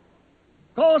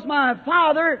 because my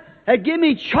father had given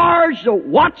me charge to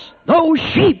watch those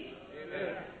sheep.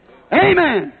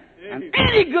 Amen. And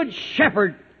any good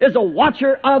shepherd is a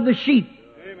watcher of the sheep.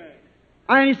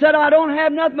 And he said, I don't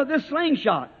have nothing but this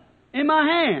slingshot in my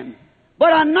hand.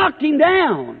 But I knocked him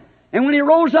down. And when he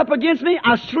rose up against me,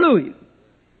 I slew him.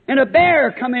 And a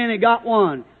bear come in and got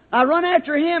one. I run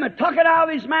after him and took it out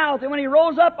of his mouth. And when he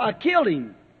rose up, I killed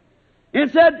him. And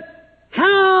said,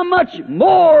 how much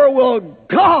more will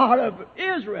God of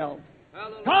Israel,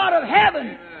 God of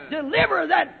heaven, deliver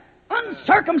that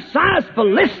uncircumcised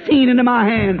Philistine into my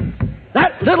hand?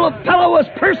 That little fellow was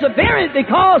perseverant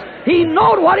because he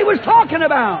knowed what he was talking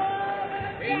about.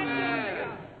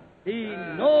 He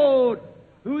knowed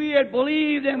who he had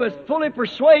believed and was fully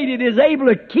persuaded is able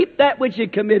to keep that which he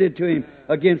committed to him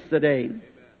against the day.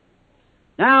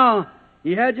 Now,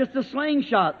 he had just a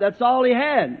slingshot. That's all he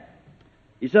had.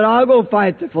 He said, I'll go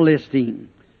fight the Philistine.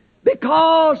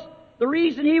 Because the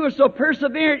reason he was so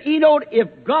perseverant, he knew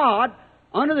if God,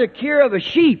 under the care of a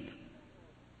sheep,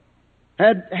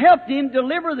 had helped him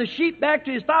deliver the sheep back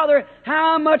to his father,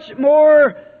 how much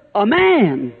more a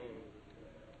man?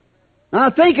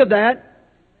 Now think of that.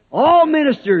 All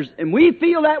ministers, and we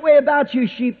feel that way about you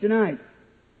sheep tonight.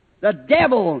 The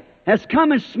devil has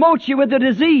come and smote you with a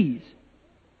disease.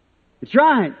 That's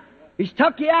right. He's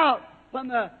took you out from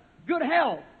the good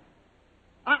health.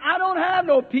 I don't have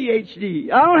no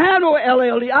PhD. I don't have no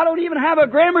LLD. I don't even have a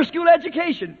grammar school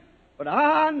education. But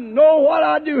I know what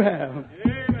I do have.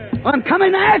 Amen. I'm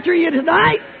coming after you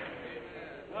tonight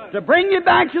to bring you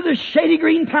back to the shady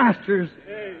green pastures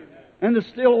and the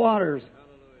still waters.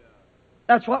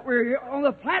 That's what we're here on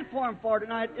the platform for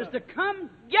tonight, is to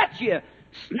come get you,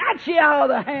 snatch you out of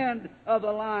the hand of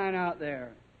the lion out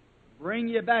there, bring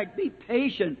you back. Be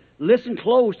patient, listen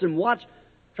close, and watch.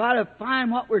 Try to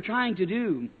find what we're trying to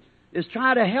do, is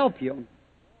try to help you.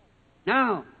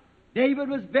 Now, David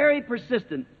was very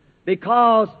persistent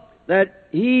because that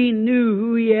he knew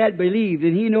who he had believed,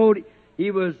 and he knew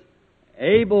he was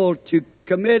able to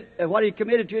commit, what he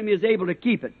committed to him, he was able to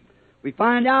keep it. We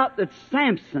find out that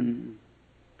Samson,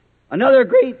 another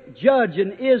great judge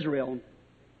in Israel,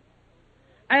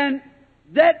 and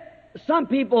that some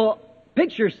people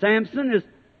picture Samson as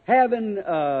having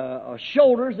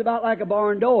shoulders about like a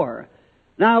barn door.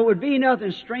 Now, it would be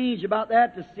nothing strange about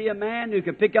that to see a man who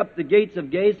could pick up the gates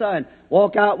of Gaza and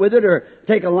walk out with it, or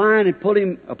take a lion and pull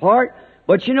him apart.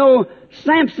 But you know,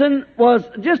 Samson was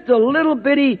just a little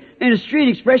bitty, in a street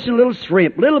expression, a little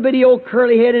shrimp, little bitty old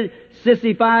curly-headed,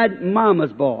 sissified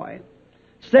mama's boy.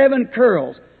 7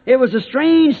 curls. It was a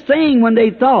strange thing when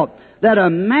they thought that a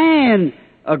man,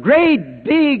 a great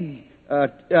big,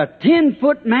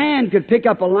 10-foot man could pick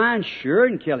up a lion, sure,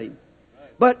 and kill him.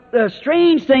 But the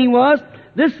strange thing was,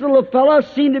 this little fellow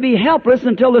seemed to be helpless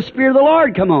until the Spirit of the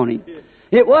Lord come on him.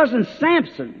 It wasn't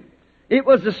Samson. It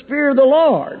was the Spirit of the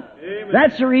Lord. Amen.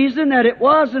 That's the reason that it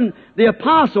wasn't the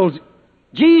apostles.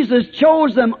 Jesus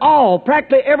chose them all,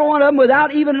 practically every one of them,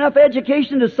 without even enough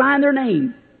education to sign their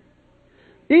name.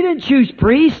 He didn't choose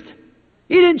priests.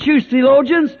 He didn't choose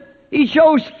theologians. He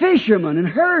chose fishermen and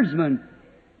herdsmen,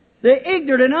 the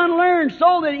ignorant and unlearned,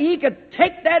 so that he could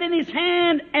take that in his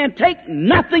hand and take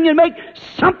nothing and make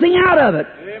something out of it.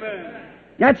 Amen.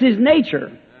 That's his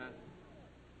nature.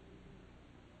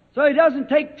 So he doesn't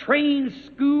take trained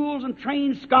schools and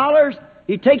trained scholars.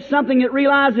 He takes something that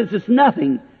realizes it's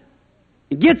nothing.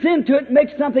 He gets into it and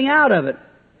makes something out of it.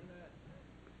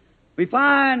 We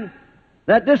find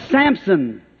that this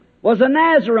Samson was a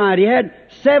Nazarite. He had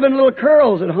 7 little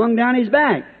curls that hung down his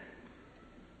back.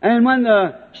 And when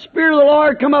the Spirit of the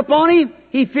Lord come upon him,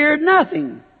 he feared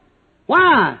nothing.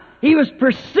 Why? He was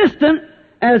persistent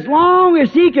as long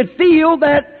as he could feel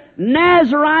that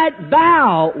Nazarite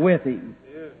vow with him.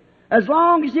 As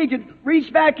long as he could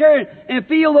reach back there and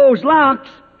feel those locks,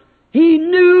 he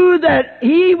knew that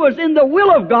he was in the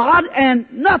will of God and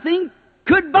nothing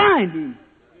could bind him.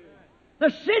 The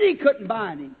city couldn't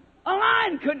bind him. A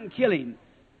lion couldn't kill him.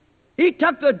 He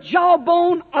took the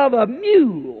jawbone of a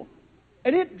mule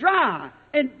and it dry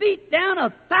and beat down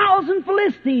 1,000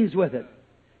 Philistines with it.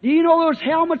 Do you know those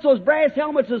helmets, those brass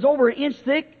helmets, is over an inch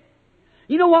thick?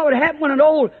 You know what would happen when an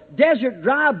old desert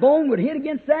dry bone would hit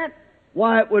against that?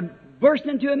 Why, it would burst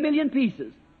into 1,000,000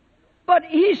 pieces. But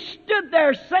he stood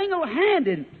there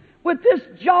single-handed with this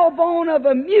jawbone of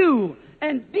a mule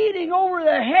and beating over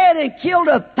the head and killed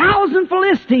 1,000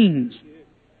 Philistines.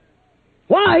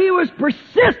 Why, he was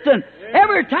persistent.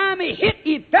 Every time he hit,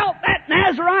 he felt that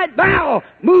Nazarite vow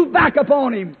move back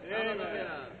upon him.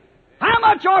 How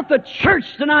much ought the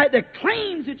church tonight that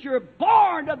claims that you're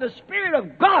born of the Spirit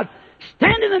of God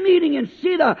stand in the meeting and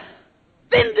see the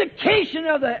vindication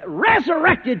of the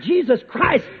resurrected Jesus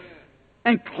Christ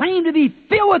and claim to be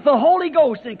filled with the Holy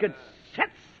Ghost and could sit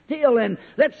still and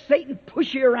let Satan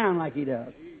push you around like he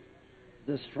does?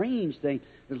 The strange thing,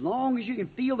 as long as you can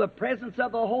feel the presence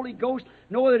of the Holy Ghost,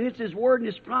 know that it's His Word and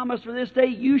His promise for this day,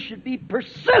 you should be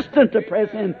persistent to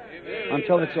press in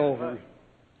until it's over.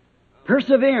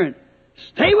 Perseverant.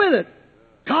 Stay with it.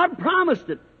 God promised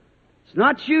it. It's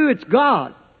not you, it's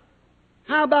God.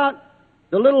 How about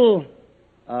the little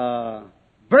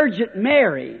Virgin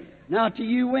Mary? Now to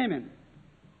you women.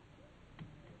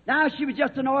 Now she was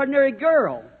just an ordinary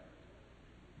girl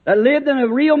that lived in a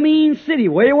real mean city,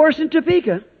 way worse than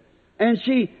Topeka. And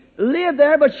she lived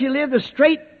there, but she lived a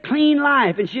straight, clean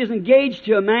life. And she is engaged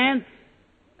to a man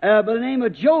by the name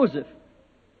of Joseph.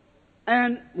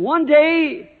 And one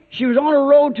day, she was on a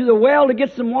road to the well to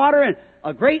get some water, and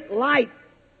a great light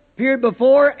appeared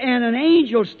before, and an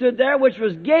angel stood there, which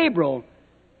was Gabriel,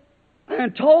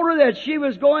 and told her that she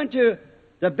was going to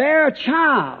bear a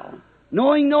child,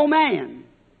 knowing no man.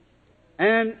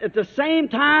 And at the same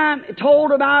time, it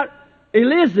told about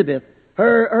Elizabeth,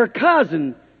 her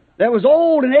cousin, that was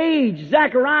old in age,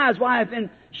 Zachariah's wife, and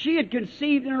she had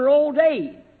conceived in her old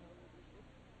age.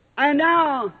 And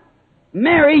now,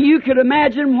 Mary, you could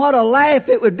imagine what a laugh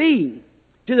it would be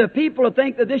to the people to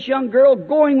think that this young girl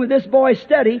going with this boy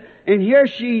steady, and here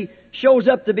she shows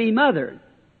up to be mother.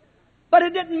 But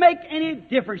it didn't make any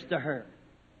difference to her.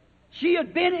 She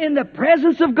had been in the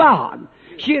presence of God.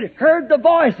 She had heard the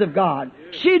voice of God.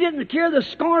 She didn't care the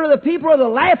scorn of the people or the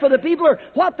laugh of the people or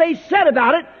what they said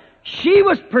about it. She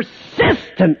was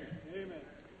persistent.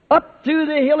 Up through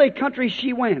the hilly country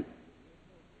she went.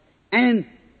 And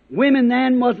women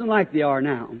then wasn't like they are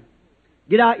now.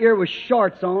 Get out here with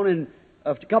shorts on, and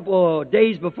a couple of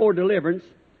days before deliverance,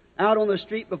 out on the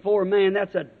street before a man,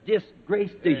 that's a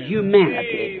disgrace to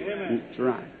humanity. That's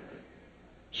right.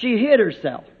 She hid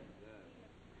herself.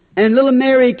 And little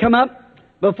Mary come up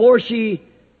before she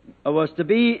was to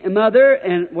be a mother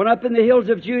and went up in the hills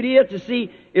of Judea to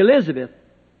see Elizabeth.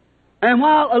 And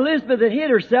while Elizabeth had hid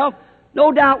herself,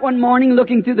 no doubt one morning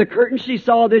looking through the curtain she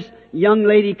saw this young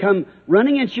lady come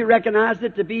running, and she recognized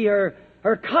it to be her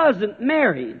cousin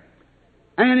Mary.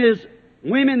 And as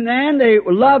women then, they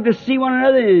loved to see one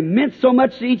another, and it meant so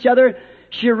much to each other.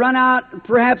 She ran out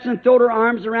perhaps and threw her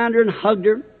arms around her and hugged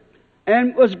her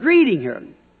and was greeting her.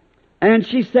 And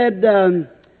she said,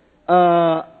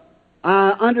 I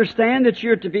understand that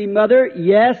you're to be mother.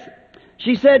 Yes.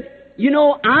 She said, you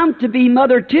know, I'm to be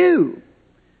mother too.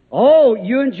 Oh,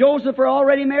 you and Joseph are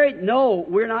already married? No,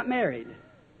 we're not married.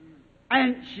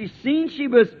 And she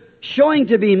was showing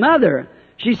to be mother.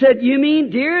 She said, you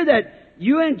mean, dear, that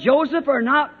you and Joseph are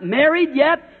not married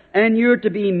yet and you're to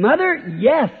be mother?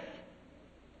 Yes.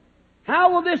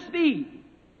 How will this be?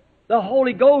 The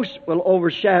Holy Ghost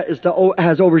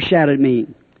has overshadowed me.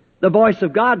 The voice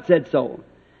of God said so.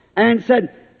 And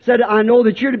said, I know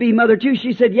that you're to be mother too.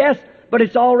 She said, yes, but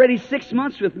it's already 6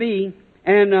 months with me,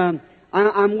 and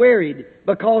I'm worried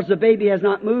because the baby has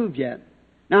not moved yet.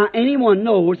 Now, anyone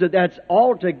knows that that's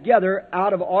altogether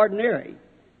out of ordinary.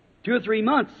 2 or 3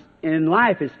 months in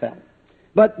life is felt.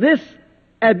 But this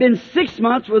had been 6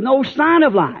 months with no sign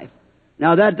of life.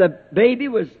 Now that the baby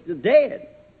was dead.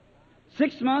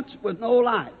 6 months with no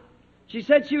life. She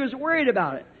said she was worried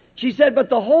about it. She said, but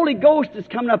the Holy Ghost is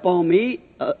coming up on me,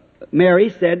 Mary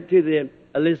said to the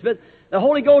Elizabeth, the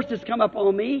Holy Ghost has come up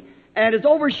on me and has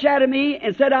overshadowed me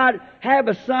and said I'd have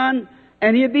a son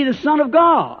and he'd be the Son of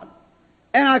God.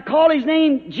 And I call his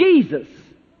name Jesus.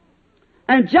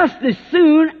 And just as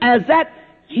soon as that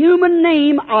human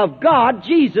name of God,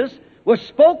 Jesus, was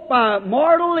spoke by a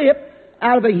mortal lip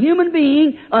out of a human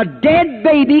being, a dead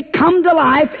baby come to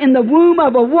life in the womb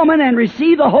of a woman and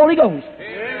receive the Holy Ghost.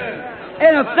 Amen.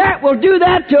 And if that will do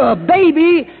that to a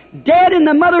baby dead in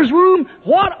the mother's womb,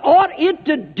 what ought it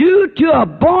to do to a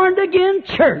born-again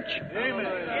church?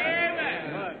 Amen.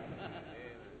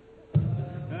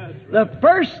 The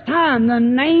first time the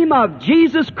name of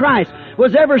Jesus Christ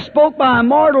was ever spoke by a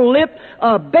mortal lip,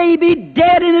 a baby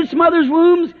dead in its mother's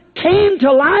womb came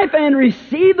to life and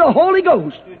received the Holy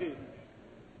Ghost.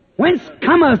 Whence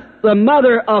cometh the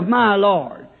mother of my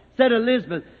Lord? Said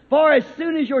Elizabeth. For as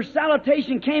soon as your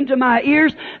salutation came to my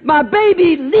ears, my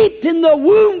baby leaped in the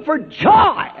womb for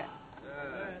joy.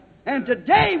 And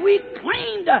today we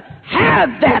claim to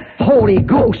have that Holy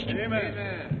Ghost.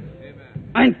 Amen.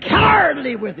 And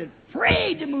cowardly with it,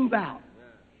 afraid to move out.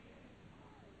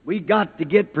 We got to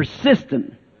get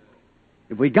persistent.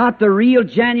 If we got the real,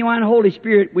 genuine Holy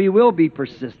Spirit, we will be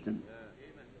persistent.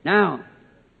 Now,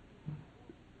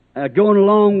 going a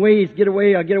long ways, I get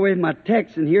away with my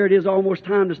text, and here it is almost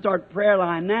time to start prayer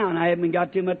line now, and I haven't even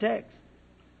got to my text.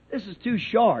 This is too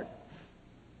short.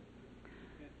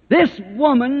 This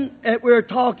woman that we're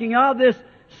talking of, this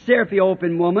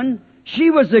Serapiopan woman, she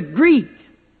was a Greek,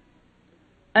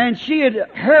 and she had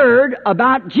heard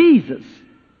about Jesus.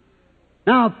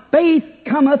 Now, faith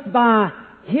cometh by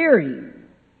hearing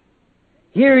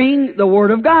the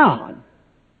Word of God.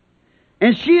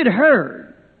 And she had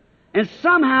heard. And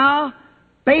somehow,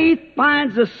 faith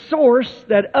finds a source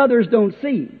that others don't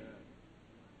see.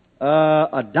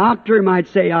 A doctor might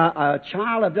say,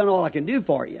 child, I've done all I can do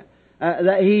for you.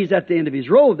 That he's at the end of his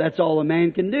rope. That's all a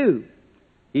man can do.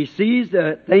 He sees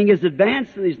the thing is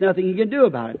advanced and there's nothing he can do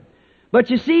about it. But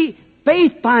you see,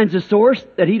 faith finds a source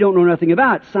that he don't know nothing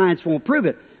about. Science won't prove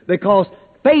it. Because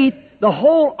faith, the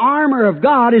whole armor of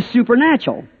God, is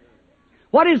supernatural.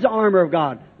 What is the armor of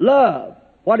God? Love.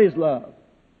 What is love?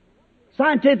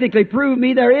 Scientifically prove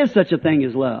me there is such a thing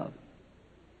as love.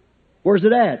 Where's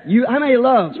it at? How many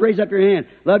loves? Raise up your hand.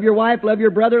 Love your wife, love your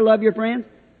brother, love your friends?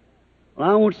 Well,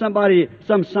 I want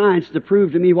some science to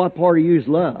prove to me what part of you is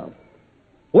love.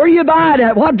 Where do you buy it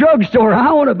at? What drugstore?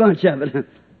 I want a bunch of it.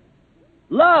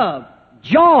 Love.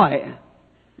 Joy.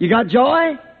 You got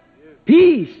joy?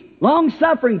 Peace.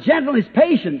 Long-suffering, gentleness,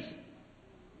 patience.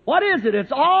 What is it?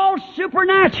 It's all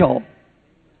supernatural.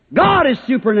 God is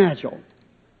supernatural.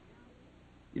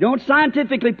 You don't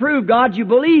scientifically prove God, you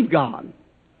believe God.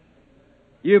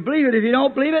 You believe it. If you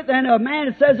don't believe it, then a man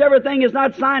that says everything is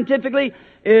not scientifically,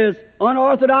 is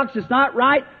unorthodox, it's not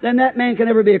right, then that man can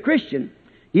never be a Christian.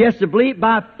 He has to believe,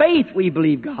 by faith we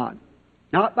believe God.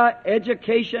 Not by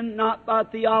education, not by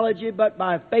theology, but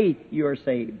by faith you are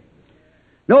saved.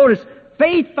 Notice,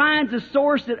 faith finds a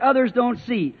source that others don't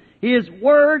see. His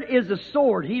Word is a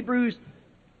sword. Hebrews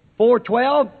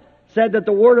 4:12 said that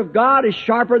the Word of God is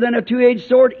sharper than a two-edged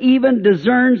sword, even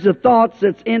discerns the thoughts,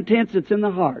 its intents, that's in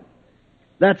the heart.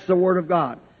 That's the Word of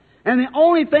God. And the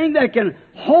only thing that can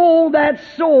hold that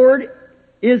sword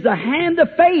is the hand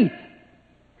of faith.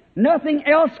 Nothing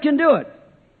else can do it.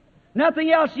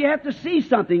 Nothing else. You have to see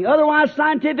something. Otherwise,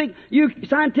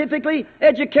 scientifically,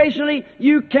 educationally,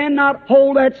 you cannot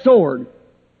hold that sword.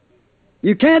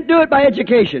 You can't do it by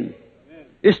education.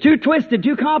 It's too twisted,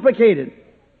 too complicated.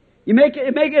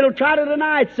 It'll try to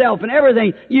deny itself and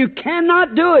everything. You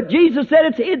cannot do it. Jesus said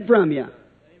it's hid from you.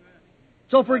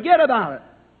 So forget about it.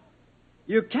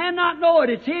 You cannot know it.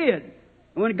 It's hid.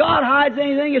 And when God hides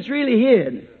anything, it's really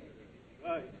hid.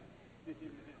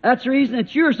 That's the reason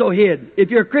that you're so hid. If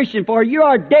you're a Christian, for you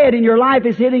are dead and your life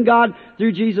is hid in God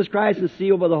through Jesus Christ and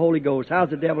sealed by the Holy Ghost.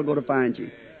 How's the devil going to find you?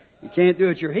 You can't do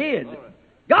it. You're hid.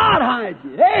 God hides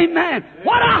you. Amen.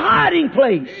 What a hiding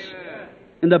place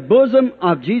in the bosom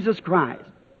of Jesus Christ.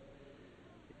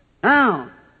 Now,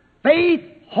 faith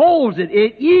holds it.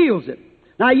 It yields it.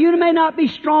 Now, you may not be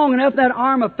strong enough, that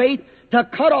arm of faith, to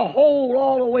cut a hole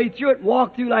all the way through it and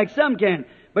walk through like some can.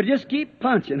 But just keep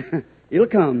punching. It'll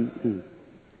come.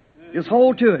 Just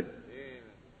hold to it.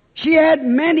 She had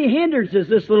many hindrances,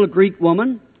 this little Greek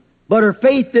woman, but her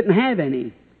faith didn't have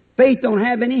any. Faith don't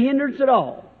have any hindrance at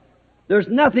all. There's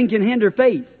nothing can hinder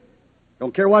faith.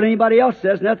 Don't care what anybody else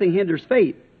says, nothing hinders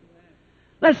faith.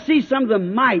 Let's see some of the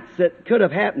mites that could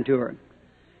have happened to her.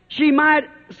 They might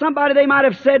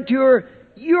have said to her,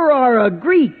 "You are a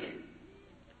Greek.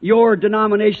 Your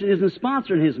denomination isn't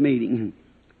sponsoring his meeting."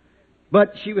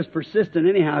 But she was persistent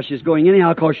anyhow. She was going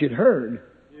anyhow because she'd heard.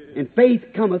 And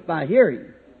faith cometh by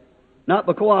hearing. Not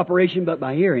by cooperation, but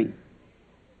by hearing.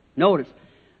 Notice,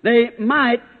 they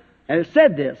might have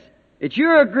said this, that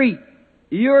you're a Greek.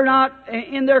 You're not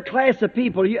in their class of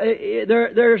people.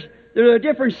 They're a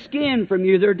different skin from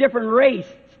you. They're a different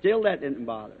race. Still, that didn't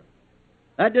bother.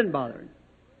 That didn't bother him.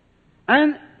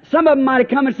 And some of them might have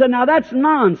come and said, "Now that's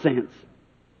nonsense.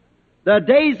 The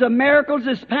days of miracles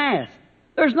is past.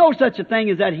 There's no such a thing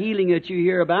as that healing that you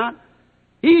hear about.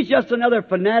 He's just another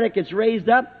fanatic that's raised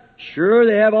up. Sure,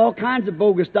 they have all kinds of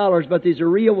bogus dollars, but these are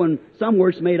real ones somewhere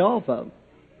it's made off of."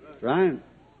 That's right.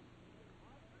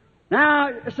 Now,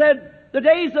 it said, the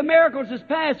days of miracles is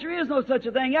past. There is no such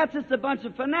a thing. That's just a bunch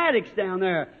of fanatics down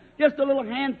there. Just a little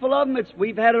handful of them.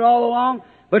 We've had it all along.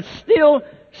 But still,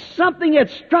 something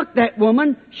had struck that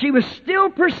woman. She was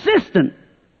still persistent.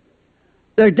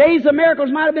 The days of miracles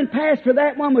might have been past for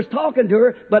that one was talking to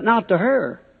her, but not to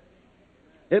her.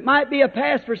 It might be a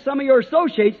past for some of your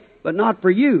associates, but not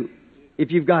for you,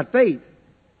 if you've got faith.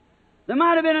 There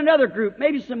might have been another group,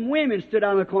 maybe some women stood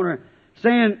out in the corner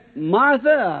saying,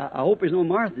 "Martha," I hope there's no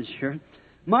Marthas here,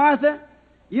 Martha,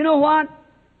 you know what?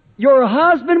 Your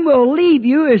husband will leave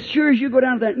you as sure as you go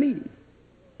down to that meeting.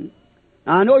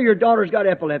 Now, I know your daughter's got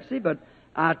epilepsy, but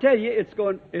I tell you,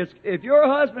 if your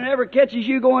husband ever catches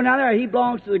you going down there, he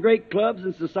belongs to the great clubs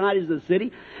and societies of the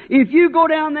city. If you go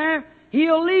down there,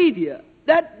 he'll leave you.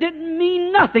 That didn't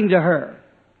mean nothing to her.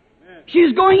 Amen.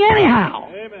 She's going anyhow.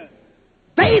 Amen.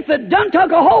 Faith had done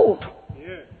took a hold.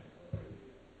 Yeah.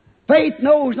 Faith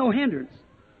knows no hindrance.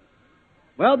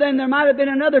 Well, then there might have been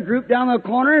another group down the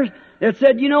corners that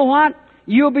said, you know what?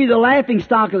 You'll be the laughing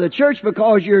stock of the church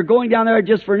because you're going down there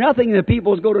just for nothing, and the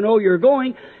people's going to know you're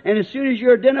going. And as soon as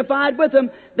you're identified with them,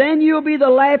 then you'll be the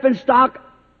laughing stock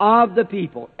of the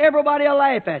people. Everybody will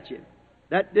laugh at you.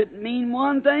 That didn't mean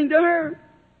one thing to her.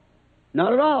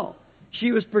 Not at all.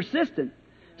 She was persistent.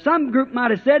 Some group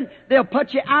might have said, they'll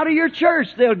put you out of your church.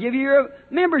 They'll give you your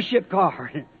membership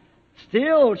card.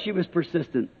 Still, she was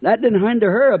persistent. That didn't hinder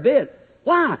her a bit.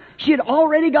 Why? She had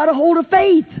already got a hold of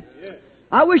faith. Yeah.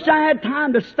 I wish I had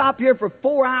time to stop here for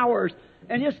 4 hours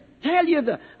and just tell you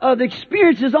the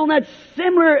experiences on that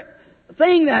similar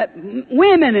thing that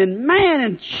women and men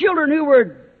and children who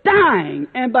were dying,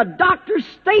 and by doctors'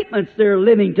 statements they're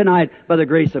living tonight by the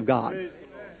grace of God.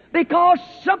 Because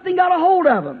something got a hold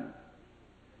of them.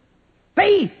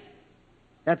 Faith.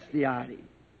 That's the idea.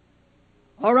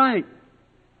 All right.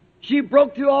 She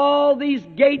broke through all these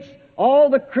gates, all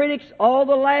the critics, all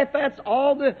the laugh-ats,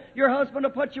 your husband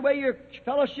will put you away, your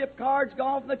fellowship card's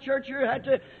gone from the church, you had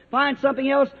to find something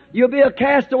else, you'll be a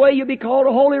castaway, you'll be called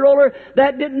a holy roller.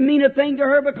 That didn't mean a thing to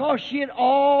her because she had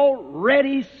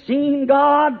already seen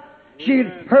God. She had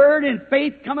heard, and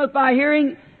faith cometh by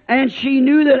hearing, and she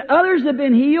knew that others had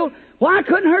been healed. Why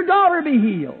couldn't her daughter be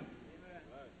healed?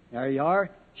 There you are.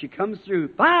 She comes through.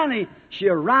 Finally, she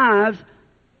arrives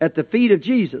at the feet of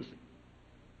Jesus.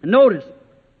 And notice,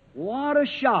 what a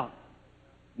shock.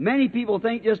 Many people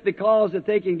think just because that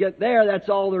they can get there, that's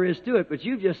all there is to it. But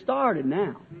you've just started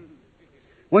now.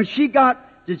 When she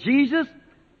got to Jesus,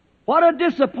 what a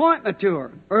disappointment to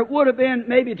her. Or it would have been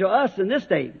maybe to us in this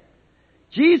day.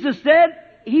 Jesus said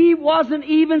He wasn't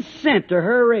even sent to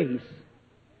her race.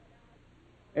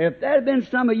 If that had been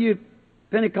some of you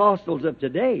Pentecostals of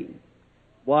today,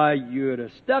 why, you'd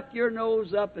have stuck your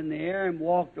nose up in the air and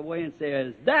walked away and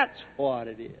said, that's what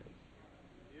it is.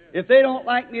 If they don't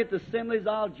like me at the assemblies,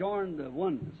 I'll join the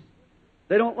oneness. If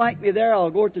they don't like me there, I'll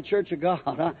go to the Church of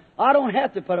God. I don't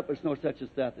have to put up with no such a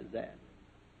stuff as that.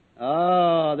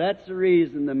 Oh, that's the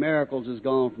reason the miracles has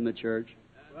gone from the church.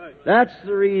 That's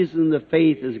the reason the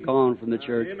faith has gone from the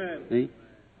church. Amen. See?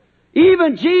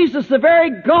 Even Jesus, the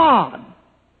very God,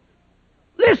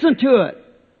 listen to it,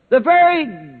 the very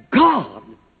God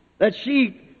that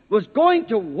she was going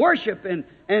to worship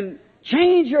and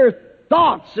change her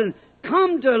thoughts and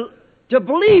come to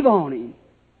believe on Him.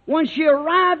 When she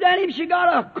arrived at Him, she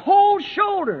got a cold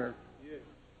shoulder.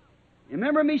 You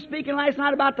remember me speaking last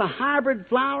night about the hybrid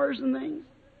flowers and things?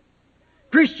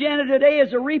 Christianity today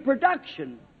is a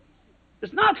reproduction.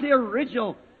 It's not the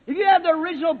original. If you had the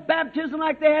original baptism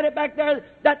like they had it back there,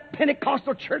 that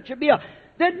Pentecostal church would be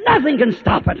that nothing can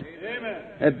stop it. Amen.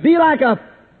 It'd be like a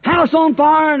house on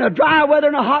fire and a dry weather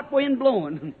and a hot wind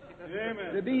blowing. Amen.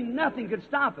 There'd be nothing could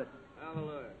stop it.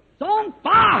 Hallelujah. It's on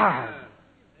fire.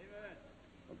 Amen.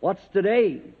 What's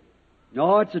today?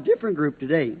 No, it's a different group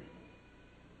today.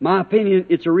 My opinion,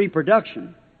 it's a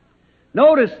reproduction.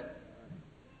 Notice,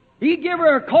 He give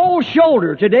her a cold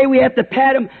shoulder. Today we have to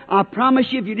pat him. I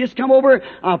promise you, if you just come over,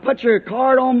 I'll put your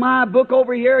card on my book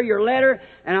over here, your letter,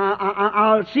 and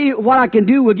I'll see what I can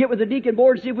do. We'll get with the deacon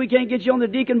board and see if we can't get you on the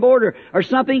deacon board or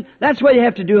something. That's the way you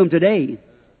have to do them today.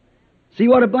 See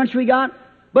what a bunch we got?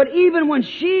 But even when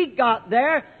she got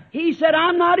there, He said,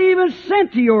 I'm not even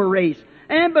sent to your race.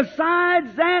 And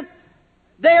besides that,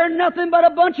 they're nothing but a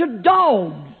bunch of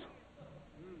dogs.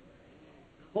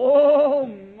 Oh,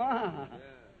 my.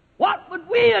 What would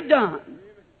we have done?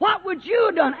 What would you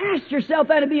have done? Ask yourself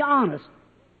that and be honest.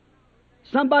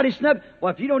 Somebody snubbed.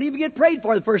 Well, if you don't even get prayed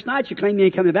for the first night, you claim you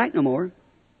ain't coming back no more.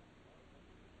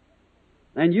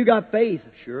 And you got faith,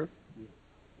 sure.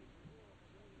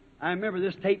 I remember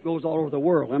this tape goes all over the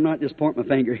world. I'm not just pointing my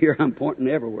finger here. I'm pointing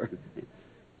everywhere.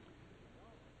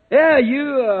 Yeah,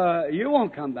 you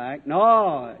won't come back.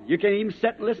 No, you can't even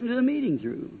sit and listen to the meeting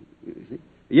through.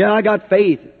 Yeah, I got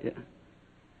faith. Yeah.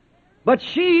 But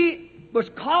she was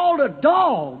called a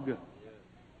dog.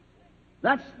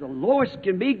 That's the lowest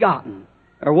can be gotten.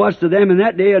 Or was to them in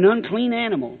that day an unclean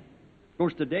animal. Of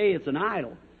course, today it's an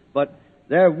idol. But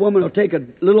their woman will take a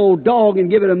little old dog and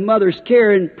give it a mother's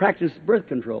care and practice birth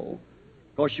control.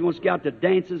 Of course, she wants to get out to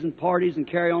dances and parties and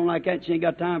carry on like that. She ain't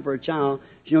got time for a child.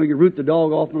 You know, you root the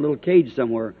dog off in a little cage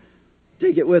somewhere.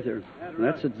 Take it with her.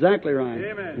 That's exactly right.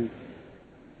 Amen.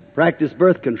 Practice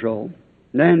birth control.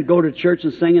 Then go to church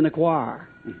and sing in the choir.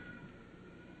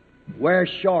 Wear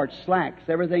shorts, slacks,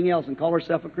 everything else, and call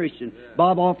herself a Christian.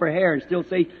 Bob off her hair and still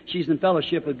say she's in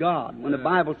fellowship with God, when the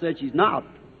Bible says she's not.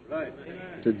 Right.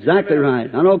 That's exactly right.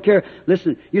 I don't care.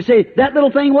 Listen, you say, that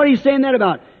little thing, what are you saying that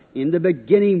about? In the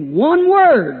beginning, one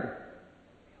word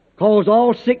caused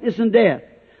all sickness and death.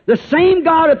 The same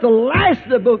God at the last of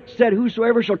the book said,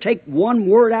 whosoever shall take one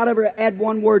word out of it, add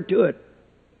one word to it.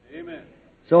 Amen.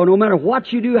 So no matter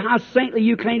what you do, how saintly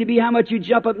you claim to be, how much you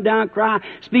jump up and down, cry,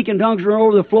 speak in tongues, run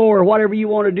over the floor, or whatever you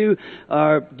want to do,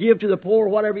 or give to the poor,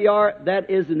 whatever you are, that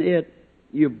isn't it.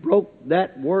 You broke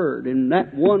that word, and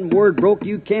that one word broke,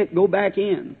 you can't go back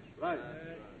in. Right.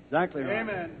 Exactly right.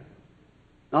 Amen.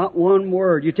 Not one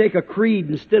word. You take a creed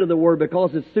instead of the word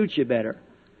because it suits you better.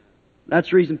 That's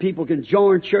the reason people can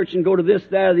join church and go to this,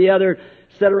 that, or the other,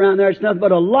 sit around there. It's nothing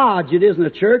but a lodge. It isn't a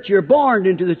church. You're born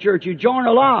into the church. You join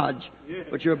a lodge,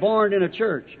 but you're born in a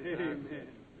church. Amen.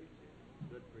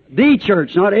 The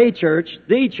church, not a church.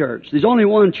 The church. There's only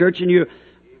one church, and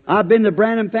I've been the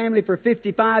Branham family for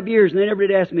 55 years, and they never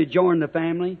did ask me to join the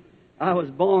family. I was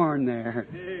born there.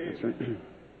 That's right.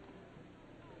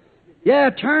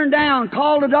 Yeah, turned down,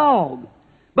 called a dog,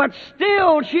 but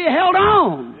still she held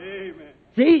on. Amen.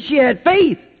 See, she had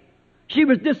faith. She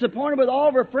was disappointed with all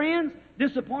of her friends,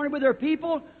 disappointed with her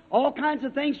people, all kinds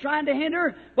of things trying to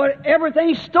hinder her, but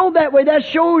everything stood that way. That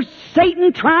shows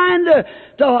Satan trying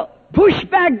to push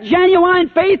back genuine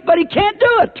faith, but he can't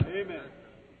do it. Amen.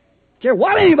 Care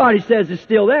what anybody says, is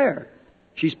still there.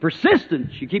 She's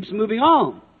persistent. She keeps moving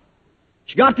on.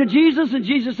 She got to Jesus, and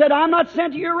Jesus said, I'm not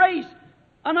sent to your race.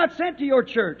 I'm not sent to your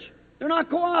church. They're not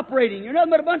cooperating. You're nothing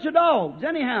but a bunch of dogs.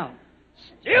 Anyhow,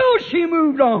 still she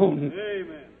moved on.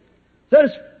 Amen.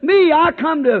 Says, me, I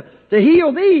come to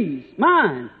heal these,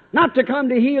 mine. Not to come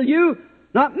to heal you.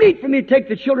 Not meet for me to take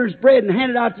the children's bread and hand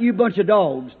it out to you bunch of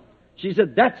dogs. She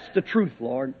said, that's the truth,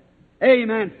 Lord.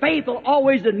 Amen. Faith will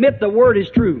always admit the Word is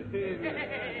true.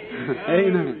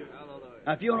 Amen.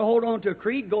 Now, if you want to hold on to a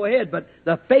creed, go ahead. But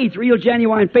the faith, real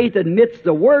genuine faith, admits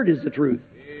the Word is the truth.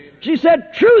 She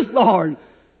said, truth, Lord.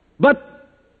 But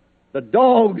the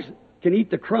dogs can eat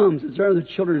the crumbs that's under the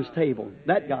children's table.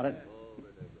 That got it.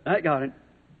 That got it.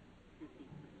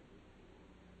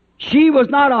 She was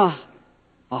not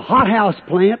a hothouse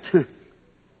plant.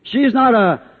 She's not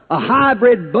a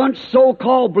hybrid bunch,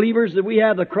 so-called believers that we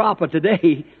have the crop of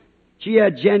today. She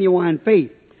had genuine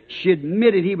faith. She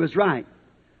admitted he was right.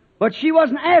 But she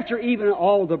wasn't after even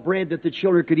all the bread that the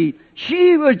children could eat.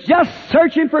 She was just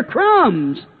searching for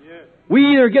crumbs. Yes.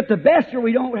 We either get the best or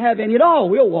we don't have any at all.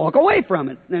 We'll walk away from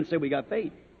it and then say we got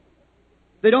faith.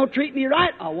 If they don't treat me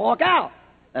right, I'll walk out.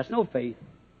 That's no faith.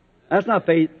 That's not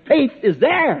faith. Faith is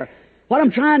there. What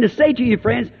I'm trying to say to you,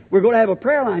 friends, we're going to have a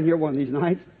prayer line here one of these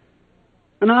nights.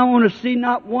 And I want to see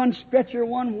not one stretcher,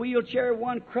 one wheelchair,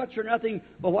 one crutch or nothing,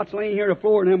 but what's laying here on the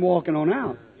floor and them walking on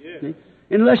out. Yes. See?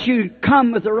 Unless you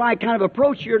come with the right kind of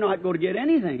approach, you're not going to get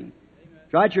anything.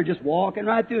 Right? You're just walking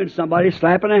right through and somebody's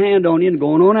slapping a hand on you and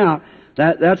going on out.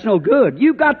 That's no good.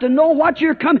 You've got to know what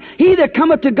you're coming. He that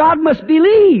cometh to God must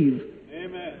believe.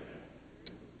 Amen.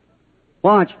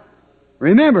 Watch.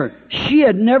 Remember, she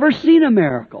had never seen a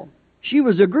miracle. She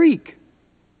was a Greek.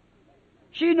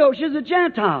 She's a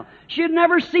Gentile. She had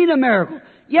never seen a miracle.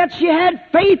 Yet she had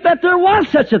faith that there was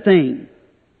such a thing.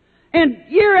 And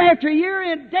year after year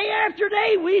and day after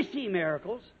day, we see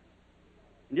miracles.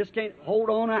 And just can't hold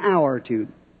on an hour or two.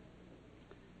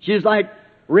 She's like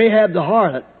Rahab the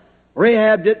harlot.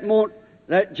 Rahab didn't want,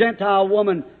 that Gentile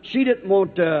woman, she didn't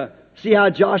want to see how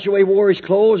Joshua wore his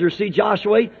clothes or see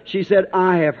Joshua. She said,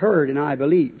 I have heard and I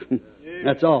believe.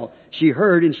 That's all. She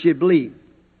heard and she believed.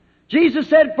 Jesus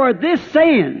said, for this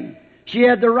saying, she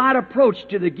had the right approach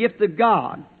to the gift of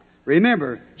God.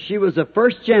 Remember, she was the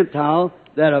first Gentile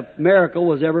that a miracle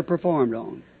was ever performed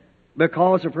on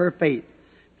because of her faith.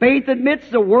 Faith admits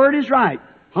the Word is right,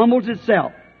 humbles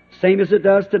itself, same as it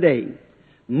does today.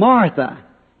 Martha,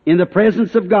 in the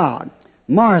presence of God,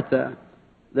 Martha,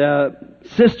 the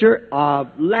sister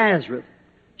of Lazarus,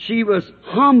 she was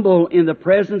humble in the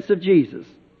presence of Jesus.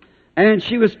 And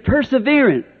she was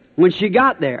perseverant when she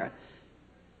got there.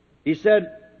 She said,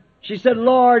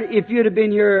 Lord, if you'd have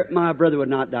been here, my brother would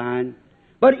not die.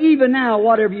 But even now,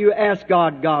 whatever you ask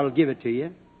God, God will give it to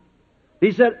you.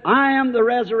 He said, I am the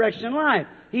resurrection and life.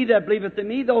 He that believeth in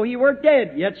me, though he were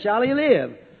dead, yet shall he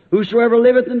live. Whosoever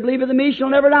liveth and believeth in me shall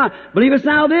never die. Believest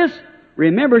thou this?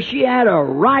 Remember, she had a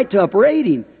right to upbraid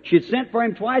him. She had sent for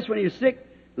him twice when he was sick.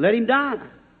 Let him die.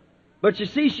 But you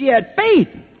see, she had faith.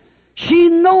 She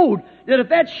knowed that if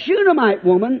that Shunammite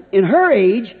woman in her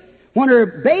age when her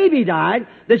baby died,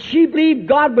 that she believed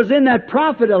God was in that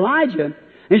prophet Elijah,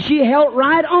 and she held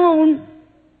right on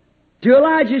to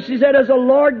Elijah. She said, as the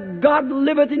Lord God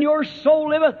liveth and your soul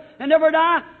liveth and never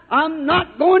die, I'm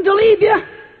not going to leave you.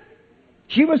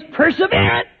 She was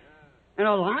perseverant. And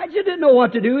Elijah didn't know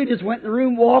what to do. He just went in the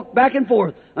room, walked back and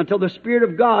forth until the Spirit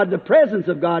of God, the presence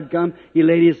of God come. He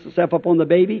laid himself up on the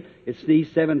baby. It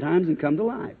sneezed 7 times and come to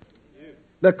life.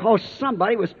 Because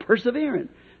somebody was perseverant.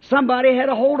 Somebody had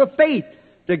a hold of faith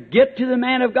to get to the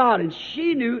man of God. And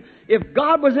she knew if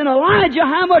God was in Elijah,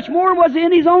 how much more was He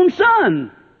in His own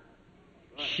Son?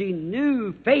 She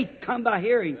knew faith come by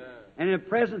hearing. And in the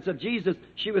presence of Jesus,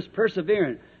 she was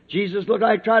perseverant. Jesus looked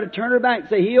like he tried to turn her back and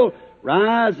say, he'll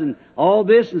rise and all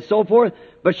this and so forth.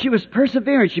 But she was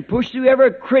perseverant. She pushed through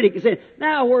every critic and said,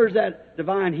 now where's that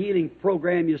divine healing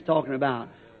program you was talking about?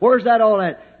 Where's that all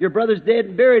at? Your brother's dead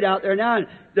and buried out there now. And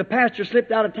the pastor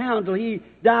slipped out of town until he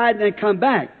died and then come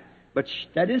back. But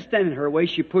that didn't stand in her way.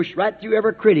 She pushed right through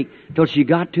every critic till she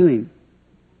got to him.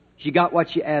 She got what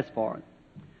she asked for.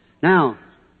 Now,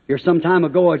 here some time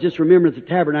ago, I just remembered the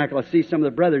tabernacle. I see some of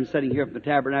the brethren sitting here at the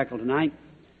tabernacle tonight.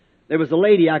 There was a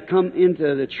lady. I come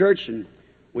into the church, and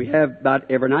we have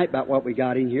about every night about what we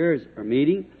got in here is our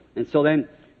meeting. And so then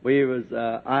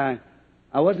I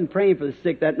wasn't praying for the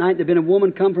sick that night. There'd been a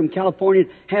woman come from California,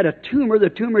 had a tumor. The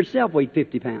tumor itself weighed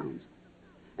 50 pounds.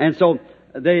 And so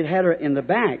they had her in the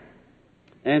back.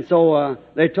 And so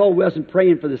they told we wasn't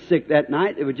praying for the sick that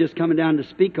night. They were just coming down to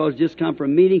speak because just come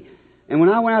from a meeting. And when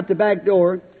I went out the back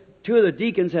door, 2 of the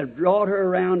deacons had brought her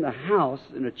around the house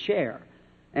in a chair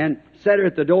and set her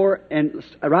at the door and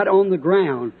right on the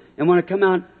ground. And when I come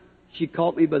out, she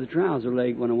caught me by the trouser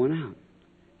leg when I went out.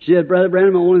 She said, Brother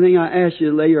Branham, the only thing I ask you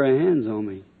to lay your hands on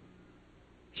me.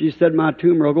 She said, my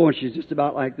tumor will go, and she's just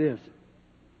about like this.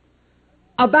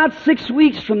 About 6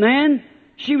 weeks from then,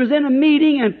 she was in a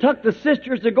meeting and took the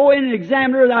sisters to go in and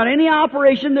examine her without any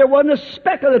operation. There wasn't a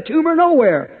speck of the tumor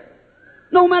nowhere.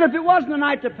 No matter if it wasn't the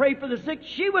night to pray for the sick,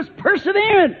 she was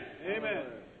perseverant. Amen.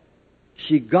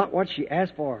 She got what she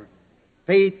asked for.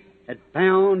 Faith had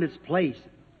found its place.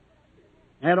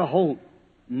 Had a hope.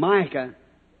 Micah,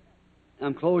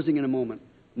 I'm closing in a moment.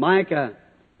 Micah,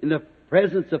 in the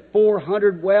presence of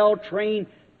 400 well-trained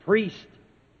priests,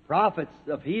 prophets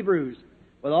of Hebrews,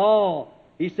 with all,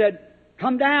 he said,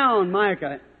 come down,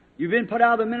 Micah. You've been put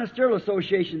out of the ministerial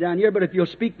association down here, but if you'll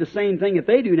speak the same thing that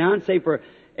they do now and say for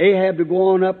Ahab to go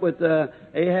on up with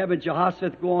Ahab and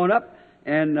Jehoshaphat go on up,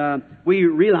 and we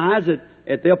realize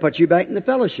that they'll put you back in the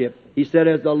fellowship. He said,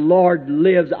 as the Lord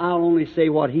lives, I'll only say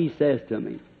what He says to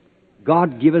me.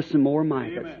 God give us some more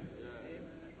Micahs.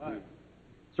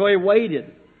 So he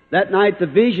waited. That night the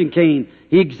vision came.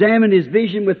 He examined his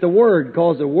vision with the Word,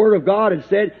 because the Word of God had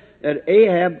said that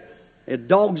Ahab had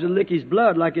dogs would lick his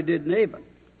blood like it did Nabal.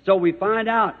 So we find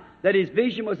out that his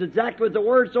vision was exactly with the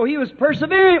Word, so he was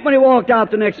perseverant when he walked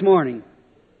out the next morning.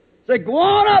 He said, go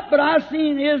on up, but I've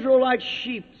seen Israel like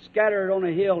sheep scattered on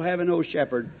a hill having no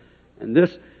shepherd. And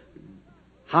this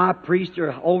high priest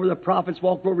or over the prophets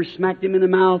walked over, smacked him in the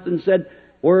mouth and said,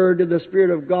 where did the Spirit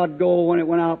of God go when it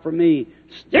went out from me?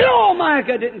 Still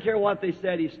Micah didn't care what they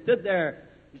said. He stood there.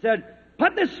 He said,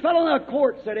 put this fellow in the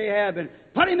court, said Ahab, and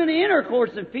put him in the inner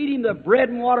courts and feed him the bread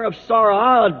and water of sorrow.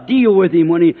 I'll deal with him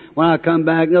when I come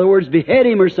back. In other words, behead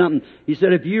him or something. He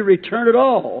said, if you return at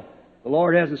all, the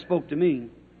Lord hasn't spoke to me.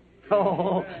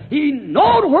 Oh, he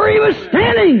knowed where he was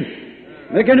standing.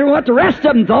 They can do what the rest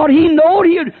of them thought. He knowed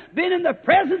he had been in the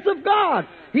presence of God.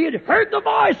 He had heard the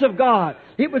voice of God.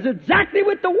 It was exactly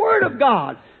with the Word of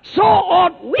God. So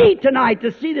ought we tonight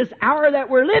to see this hour that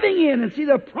we're living in and see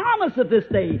the promise of this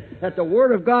day, that the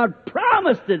Word of God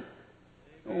promised it.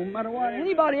 No matter what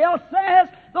anybody else says,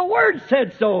 the Word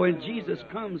said so, and Jesus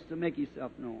comes to make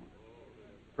Himself known.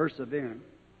 Perseverance.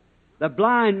 The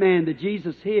blind man that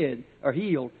Jesus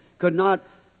healed could not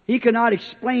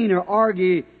explain or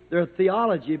argue their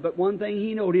theology, but one thing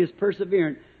he knew, he was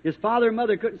perseverant. His father and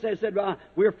mother couldn't say, well,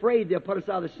 we're afraid they'll put us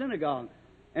out of the synagogue.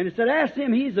 And he said, ask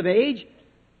him, he's of age.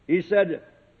 He said,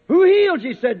 who healed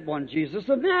you? He said, one Jesus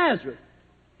of Nazareth.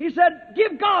 He said,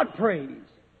 give God praise.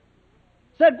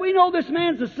 He said, we know this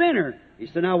man's a sinner. He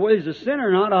said, now whether he's a sinner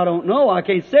or not, I don't know. I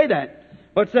can't say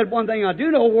that. But said, one thing I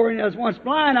do know, where he was once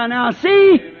blind, I now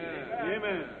see. Amen.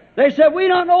 Amen. They said, we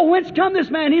don't know whence come this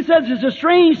man. He says, it's a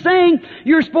strange thing.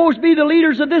 You're supposed to be the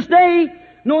leaders of this day,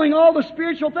 knowing all the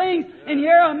spiritual things. And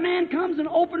here a man comes and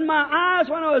opened my eyes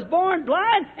when I was born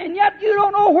blind, and yet you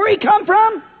don't know where he come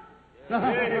from?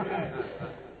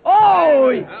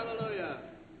 Oh! Hallelujah.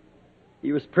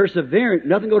 He was perseverant.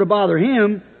 Nothing going to bother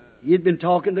him. He had been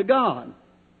talking to God.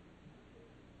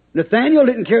 Nathaniel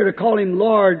didn't care to call him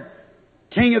Lord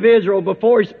king of Israel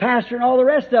before his pastor and all the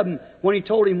rest of them when he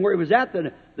told him where he was at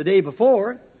the day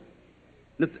before.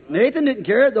 Nathan didn't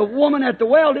care. The woman at the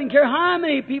well didn't care how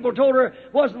many people told her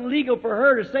it wasn't legal for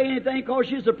her to say anything because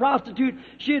she was a prostitute.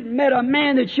 She had met a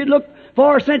man that she'd looked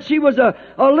for since she was a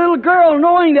little girl,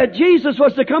 knowing that Jesus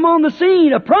was to come on the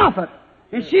scene, a prophet.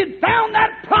 And she had found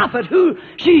that prophet who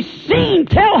she'd seen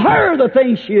tell her the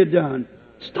things she had done.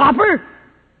 Stop her?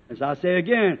 As I say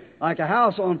again, like a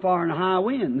house on fire in a high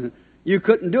wind. You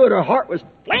couldn't do it. Her heart was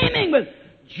flaming with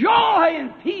joy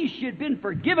and peace. She had been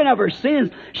forgiven of her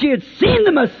sins. She had seen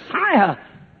the Messiah.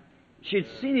 She had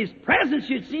seen His presence.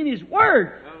 She had seen His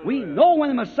Word. We know when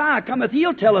the Messiah cometh,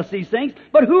 He'll tell us these things.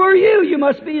 But who are you? You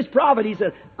must be His prophet. He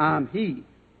said, I'm He.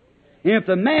 And if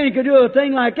the man who could do a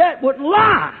thing like that wouldn't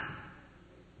lie.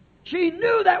 She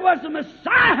knew that was the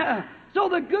Messiah. So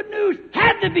the good news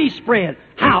had to be spread.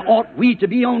 How ought we to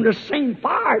be on the same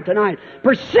fire tonight?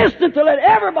 Persistent to let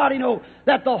everybody know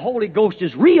that the Holy Ghost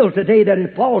is real today, that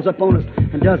it falls upon us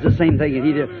and does the same thing that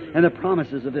He did, and the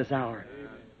promises of this hour.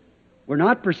 We're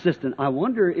not persistent. I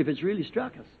wonder if it's really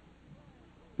struck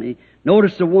us.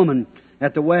 Notice the woman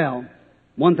at the well.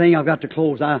 One thing I've got to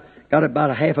close. I got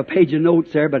about a half a page of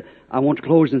notes there, but I want to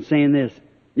close in saying this.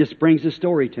 This brings a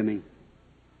story to me.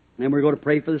 And we're going to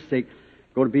pray for the sick.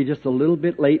 Going to be just a little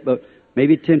bit late, but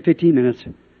maybe 10, 15 minutes.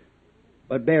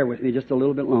 But bear with me just a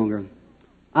little bit longer.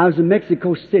 I was in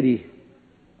Mexico City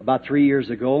about 3 years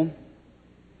ago.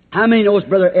 How many knows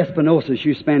Brother Espinosa?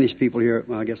 You Spanish people here.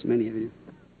 Well, I guess many of you.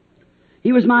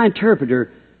 He was my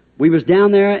interpreter. We was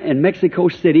down there in Mexico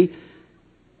City.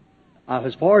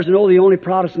 As far as I know, the only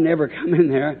Protestant ever come in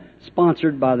there,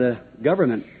 sponsored by the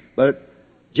government. But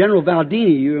General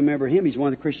Valdini, you remember him, he's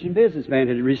one of the Christian businessmen,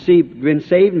 had been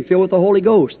saved and filled with the Holy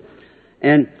Ghost.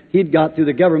 And he'd got through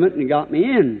the government and got me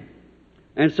in.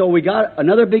 And so we got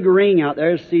another big ring out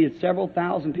there, seated several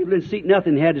thousand people, didn't seat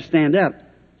nothing, had to stand up.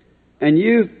 And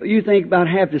you think about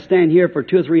having to stand here for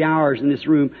 2 or 3 hours in this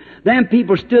room. Then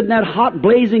people stood in that hot,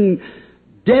 blazing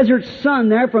desert sun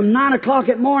there from 9 o'clock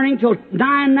at morning till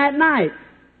 9 that night.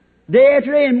 Day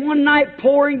after day, and one night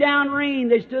pouring down rain.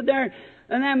 They stood there.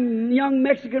 And them young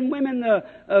Mexican women,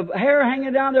 hair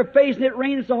hanging down their face, and it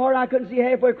rained so hard I couldn't see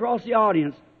halfway across the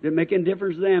audience. Didn't make any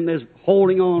difference to them. They was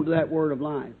holding on to that word of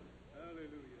life. Hallelujah.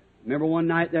 Remember one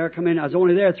night there, I was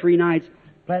only there 3 nights,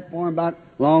 platform about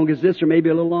long as this or maybe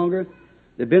a little longer.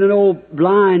 There'd been an old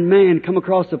blind man come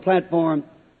across the platform,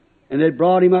 and they'd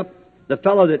brought him up. The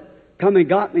fellow that come and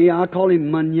got me, I call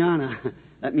him Mañana.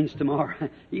 That means tomorrow.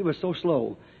 He was so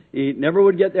slow. He never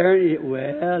would get there,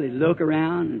 and he'd look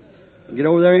around and get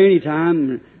over there any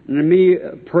time, and me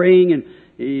praying,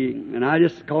 and I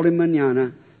just called him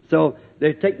Mañana. So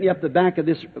they take me up the back of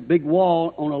this big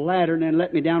wall on a ladder and then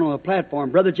let me down on a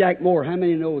platform. Brother Jack Moore, how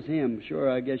many knows him? Sure,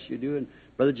 I guess you do. And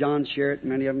Brother John Sherritt,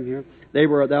 many of them here. They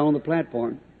were down on the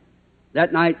platform.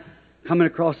 That night, coming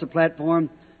across the platform,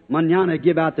 Mañana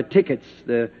give out the tickets,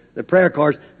 the prayer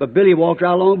cards, but Billy walked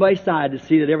right along by his side to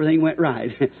see that everything went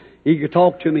right. He could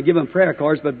talk to him and give him prayer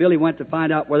cards, but Billy went to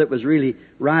find out whether it was really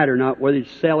right or not, whether he'd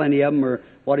sell any of them or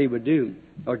what he would do,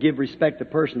 or give respect to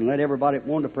person, let everybody that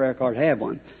wanted a prayer card have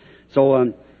one.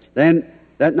 So then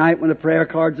that night when the prayer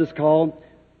cards is called,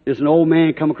 there's an old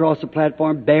man come across the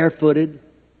platform barefooted,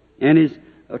 and his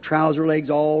trouser legs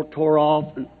all tore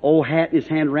off, an old hat in his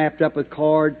hand wrapped up with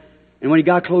cord, and when he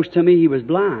got close to me, he was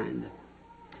blind.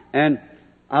 And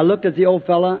I looked at the old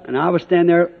fella, and I was standing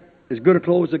there as good a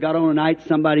clothes as I got on tonight.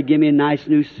 Somebody give me a nice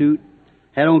new suit,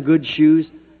 had on good shoes,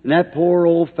 and that poor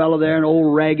old fellow there, an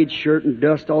old ragged shirt and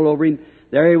dust all over him,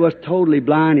 there he was totally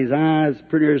blind, his eyes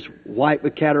pretty as white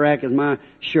with cataract as my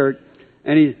shirt,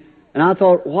 and I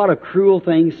thought, what a cruel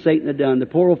thing Satan had done. The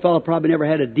poor old fellow probably never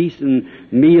had a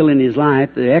decent meal in his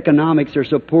life. The economics are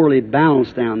so poorly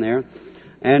balanced down there,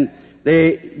 and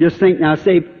they just think, now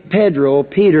say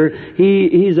Peter,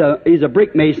 he's a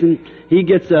brick mason. He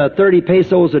gets 30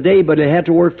 pesos a day, but he had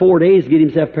to work 4 days to get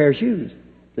himself a pair of shoes.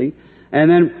 See? And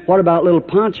then what about little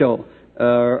Pancho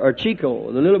or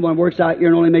Chico? The little one works out here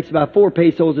and only makes about 4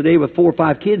 pesos a day with 4 or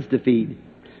 5 kids to feed.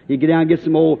 He get down and get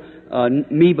some old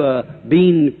Meba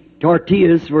bean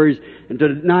tortillas and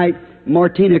tonight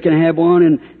Martina can have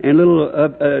one and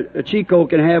little Chico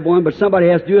can have one, but somebody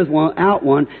has to do without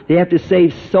one. They have to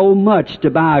save so much to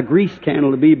buy a grease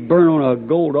candle to be burned on a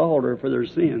gold altar for their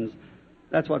sins.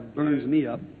 That's what burns me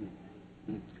up.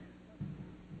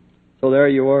 So there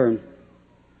you were.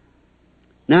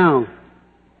 Now,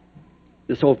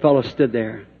 this old fellow stood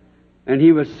there, and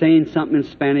he was saying something in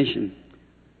Spanish, and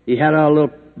he had a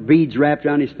little beads wrapped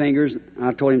around his fingers, and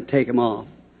I told him to take them off.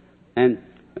 And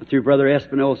through Brother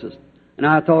Espinosa's. And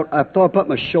I thought I put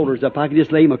my shoulders up. I could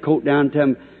just lay my coat down and tell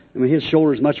him, I mean, his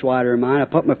shoulder's much wider than mine. I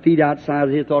put my feet outside of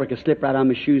his, thought I could slip right on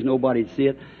my shoes, nobody'd see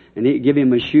it. And he'd give him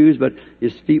my shoes, but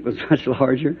his feet was much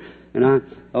larger. And I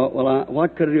thought, well,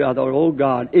 what could I do? I thought, oh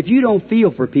God, if you don't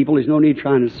feel for people, there's no need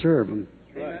trying to serve them.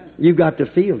 Right. You've got to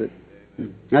feel it.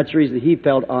 That's the reason he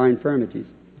felt our infirmities.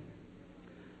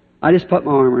 I just put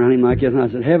my arm around him like this, and I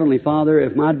said, Heavenly Father,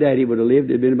 if my daddy would have lived,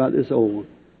 it'd been about this old.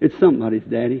 It's somebody's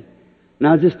daddy. And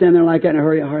I was just standing there like that in a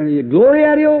hurry.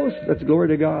 Gloria a Dios. That's glory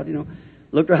to God, you know.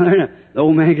 Looked around there, and the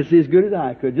old man could see as good as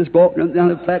I could. Just walking up down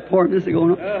the platform, this is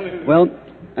going on. Well,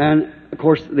 and of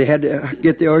course, they had to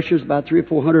get the ushers, about 300 or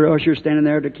 400 ushers standing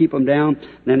there to keep them down.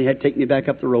 And then they had to take me back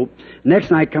up the rope.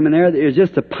 Next night coming there was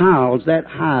just the piles that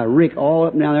high, Rick, all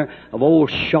up and down there, of old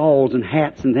shawls and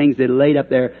hats and things they laid up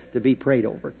there to be prayed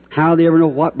over. How they ever know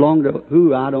what belonged to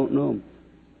who, I don't know.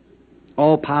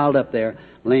 All piled up there,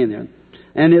 laying there.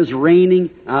 And it was raining.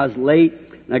 I was late.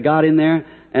 And I got in there,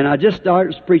 and I just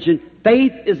started preaching.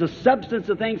 Faith is the substance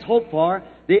of things hoped for,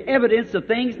 the evidence of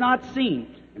things not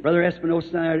seen. And Brother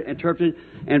Espinosa interpreted,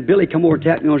 and Billy come over and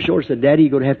tapped me on the shoulder and said, Daddy,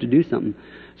 you're going to have to do something.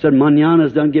 Said,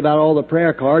 Manana's done give out all the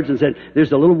prayer cards, and said,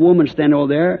 there's a little woman standing over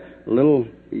there, a little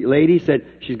lady, said,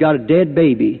 she's got a dead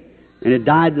baby, and it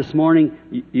died this morning.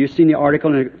 You've seen the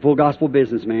article in the Full Gospel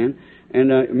Businessman. And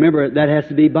remember, that has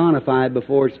to be bona fide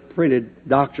before it's printed.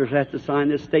 Doctors have to sign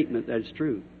this statement that it's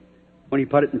true when you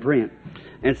put it in print.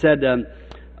 And said,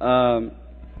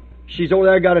 she's over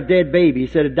there, got a dead baby. He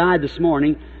said it died this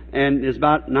morning, and it's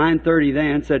about 9:30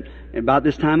 then, said, about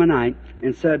this time of night,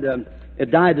 and said,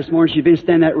 it died this morning. She'd been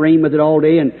standing in that rain with it all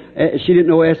day, and she didn't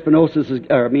know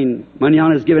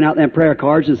Manana's giving out them prayer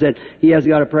cards, and said, he hasn't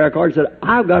got a prayer card. Said,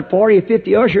 I've got 40 or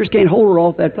 50 ushers, can't hold her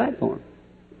off that platform.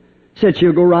 Said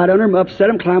she'll go right under them, upset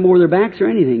them, climb over their backs or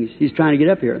anything. She's trying to get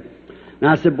up here. And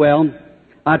I said, well,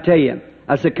 I tell you.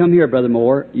 I said, come here, Brother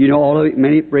Moore. You know all of it.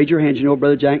 Many, raise your hands. You know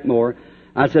Brother Jack Moore.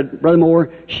 I said, Brother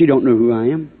Moore, she don't know who I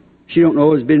am. She don't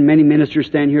know. There's been many ministers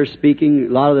standing here speaking, a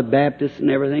lot of the Baptists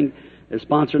and everything,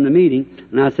 sponsoring the meeting.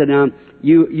 And I said, now,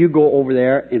 you go over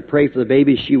there and pray for the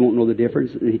baby. She won't know the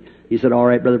difference. And he said, all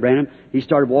right, Brother Branham. He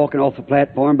started walking off the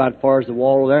platform about as far as the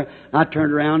wall over there. I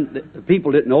turned around. The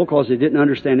people didn't know because they didn't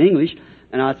understand English.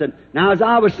 And I said, now as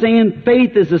I was saying,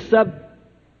 faith is a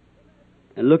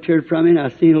and looked here from me, and I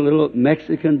seen a little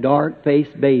Mexican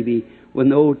dark-faced baby with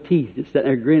no teeth just sitting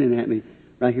there grinning at me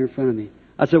right here in front of me.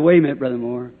 I said, wait a minute, Brother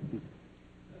Moore.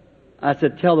 I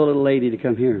said, tell the little lady to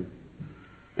come here.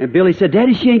 And Billy said,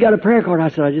 Daddy, she ain't got a prayer card. I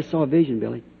said, I just saw a vision,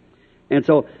 Billy. And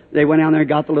so they went down there and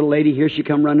got the little lady. Here she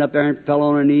come running up there and fell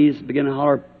on her knees, began to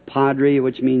holler, Padre,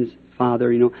 which means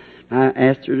Father, you know. I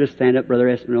asked her to stand up, Brother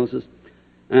Espinosa.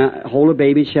 Hold a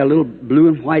baby. She had a little blue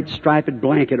and white striped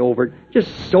blanket over it, just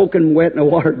soaking wet and the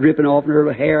water dripping off, and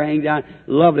her hair hanging down.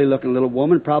 Lovely looking little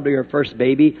woman, probably her first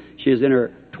baby. She was in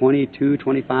her 22,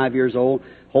 25 years old,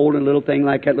 holding a little thing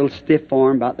like that, little stiff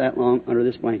arm about that long under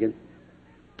this blanket.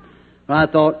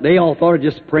 They all thought of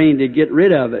just praying to get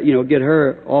rid of it, you know, get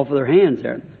her off of their hands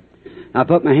there. I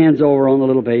put my hands over on the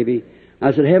little baby.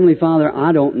 I said, Heavenly Father,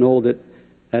 I don't know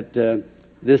that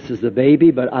this is the baby,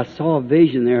 but I saw a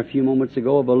vision there a few moments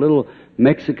ago of a little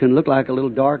Mexican, looked like a little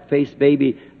dark-faced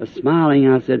baby, smiling.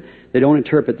 And I said, they don't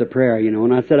interpret the prayer, you know.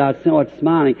 And I said, I saw it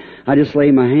smiling. I just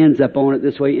laid my hands up on it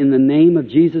this way in the name of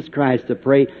Jesus Christ to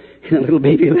pray. And the little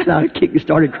baby let out a kick and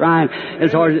started crying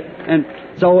as hard as, and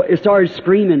so it started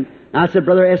screaming. And I said,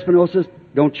 Brother Espinosa,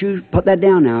 don't you put that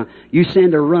down now. You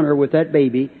send a runner with that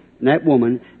baby and that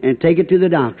woman and take it to the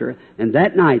doctor. And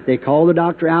that night they called the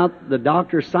doctor out. The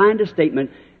doctor signed a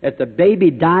statement that the baby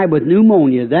died with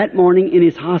pneumonia that morning in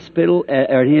his hospital,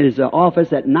 or in his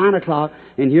office at 9 o'clock.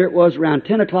 And here it was around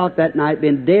 10 o'clock that night,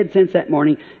 been dead since that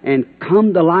morning, and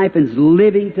come to life and is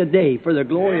living today for the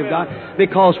glory of God.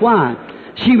 Because why?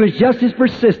 She was just as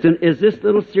persistent as this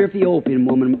little Ethiopian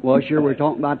woman was here we're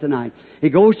talking about tonight. It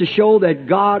goes to show that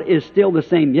God is still the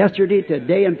same yesterday,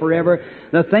 today, and forever.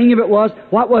 The thing of it was,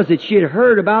 what was it? She had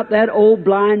heard about that old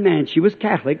blind man. She was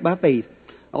Catholic by faith.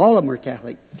 All of them were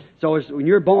Catholic. So when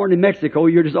you're born in Mexico,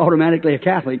 you're just automatically a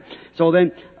Catholic. So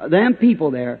then, them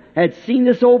people there had seen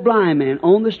this old blind man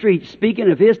on the street speaking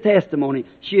of his testimony.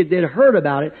 She had heard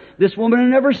about it. This woman had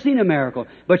never seen a miracle.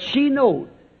 But she knew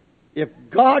if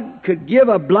God could give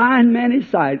a blind man his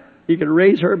sight, He could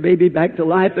raise her baby back to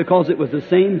life because it was the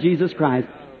same Jesus Christ.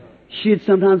 She'd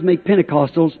sometimes make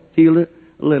Pentecostals feel it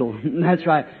a little. That's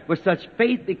right. With such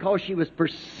faith because she was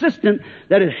persistent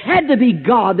that it had to be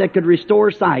God that could restore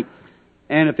her sight.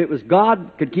 And if it was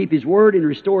God could keep His word and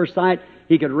restore her sight,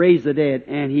 He could raise the dead.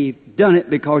 And He done it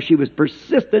because she was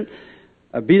persistent.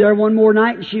 Be there one more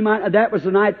night and she might, that was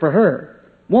the night for her.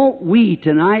 Won't we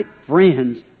tonight,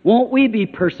 friends, won't we be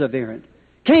perseverant?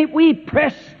 Can't we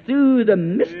press through the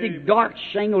mystic dark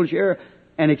shingles here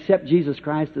and accept Jesus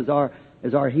Christ as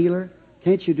our healer?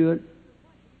 Can't you do it?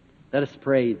 Let us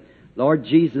pray. Lord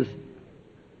Jesus,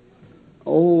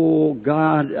 oh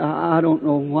God, I don't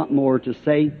know what more to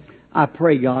say. I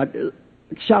pray, God,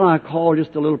 shall I call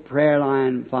just a little prayer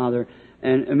line, Father,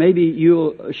 and maybe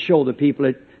you'll show the people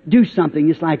that do something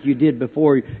just like you did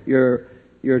before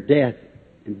your death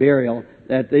and burial,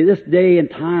 that this day and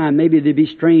time, maybe there be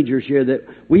strangers here, that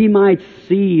we might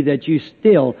see that you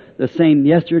still the same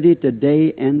yesterday,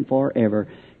 today, and forever,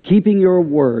 keeping your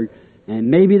word.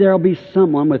 And maybe there'll be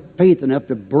someone with faith enough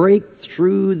to break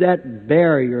through that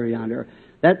barrier yonder,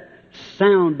 that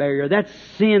sound barrier, that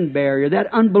sin barrier,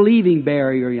 that unbelieving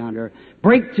barrier yonder.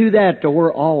 Break through that to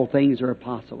where all things are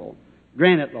possible.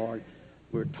 Grant it, Lord.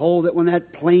 We're told that when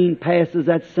that plane passes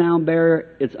that sound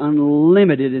barrier, it's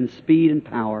unlimited in speed and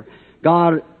power.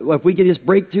 God, if we can just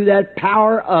break through that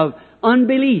power of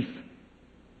unbelief,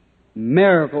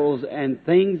 miracles and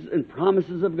things and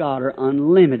promises of God are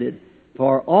unlimited.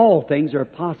 For all things are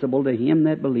possible to him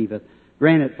that believeth.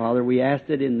 Grant it, Father. We ask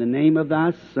it in the name of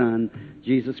thy Son,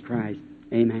 Jesus Christ.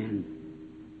 Amen.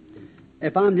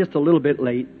 If I'm just a little bit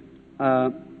late,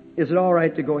 is it all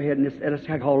right to go ahead and let's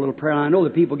call a little prayer line? I know the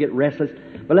people get restless,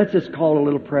 but let's just call a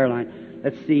little prayer line.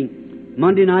 Let's see.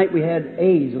 Monday night we had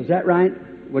A's. Was that right?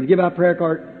 Would you give out prayer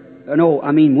card? No,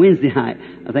 I mean Wednesday night.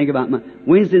 I think about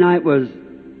Wednesday night was,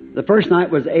 the first night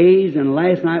was A's, and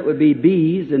last night would be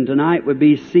B's, and tonight would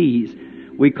be C's.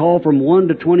 We call from 1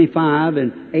 to 25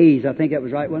 and A's. I think that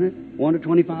was right, wasn't it? 1 to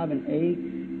 25 and A.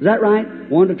 Is that right?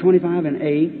 1 to 25 in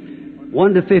A.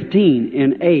 1 to 15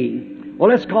 in A.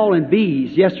 Well, let's call in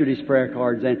B's, yesterday's prayer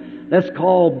cards, then. Let's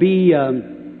call B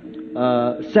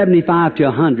 75 to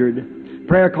 100.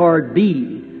 Prayer card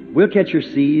B. We'll catch your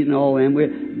C and all them.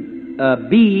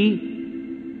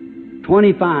 B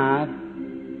 25.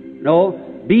 No.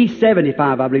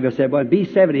 B75, I believe I said. Well,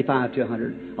 B75 to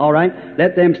 100. All right?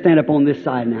 Let them stand up on this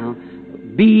side now.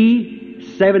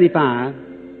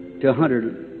 B75 to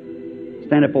 100.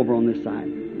 Stand up over on this side.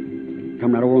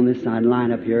 Come right over on this side and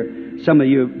line up here. Some of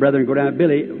you, brethren, go down.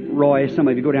 Billy, Roy, some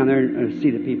of you go down there and see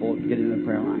the people get into the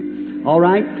prayer line. All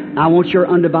right? I want your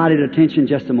undivided attention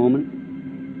just a moment.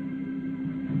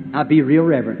 I'll be real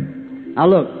reverent. Now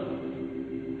look,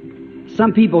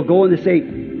 some people go and they say,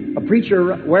 a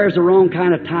preacher wears the wrong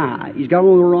kind of tie. He's got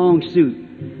on the wrong suit.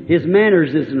 His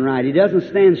manners isn't right. He doesn't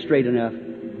stand straight enough.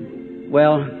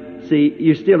 Well, see,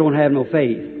 you still don't have no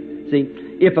faith. See,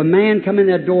 if a man come in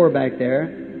that door back there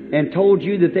and told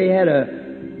you that he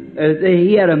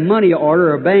had a money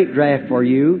order or a bank draft for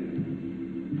you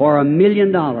for $1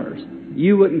 million,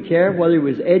 you wouldn't care whether he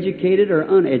was educated or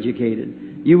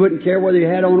uneducated. You wouldn't care whether he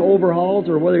had on overalls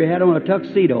or whether he had on a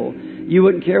tuxedo. You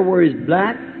wouldn't care whether he's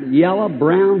black, yellow,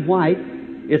 brown, white.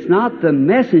 It's not the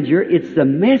messenger, it's the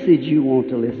message you want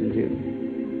to listen to.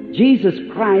 Jesus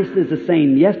Christ is the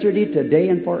same yesterday, today,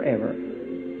 and forever.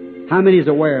 How many is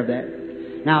aware of that?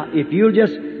 Now, if you'll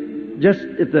if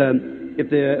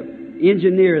the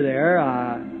engineer there,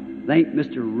 I think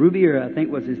Mr. Ruby, or I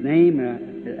think was his name,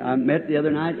 I met the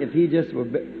other night, if he just were,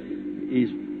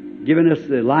 he's given us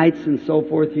the lights and so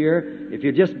forth here. If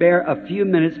you just bear a few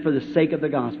minutes for the sake of the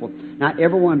gospel. Now,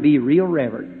 everyone be real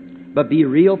reverent, but be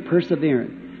real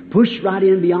perseverant. Push right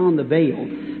in beyond the veil.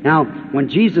 Now, when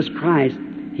Jesus Christ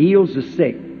heals the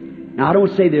sick, now I don't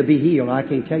say they'll be healed. I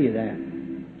can't tell you that.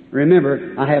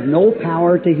 Remember, I have no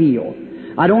power to heal.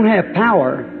 I don't have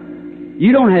power.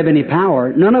 You don't have any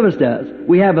power. None of us does.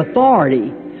 We have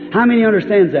authority. How many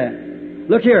understands that?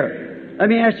 Look here. Let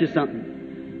me ask you something.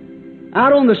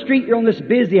 Out on the street, you're on this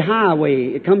busy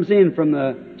highway. It comes in from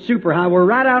the superhighway. We're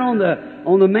right out on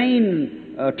the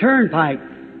main turnpike.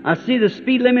 I see the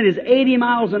speed limit is 80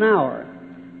 miles an hour.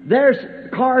 There's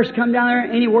cars come down there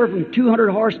anywhere from 200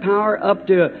 horsepower up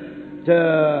to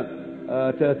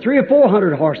 300 or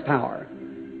 400 horsepower.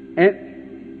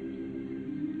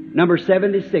 And number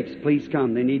 76, please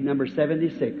come. They need number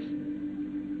 76.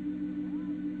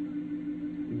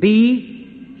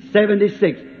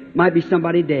 B76. Might be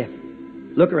somebody deaf.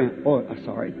 Look around. Oh,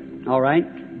 sorry. All right.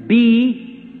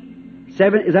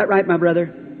 B7. Is that right, my brother?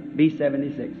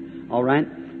 B76. All right.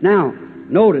 Now,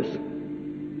 notice.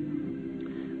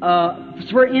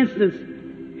 For instance,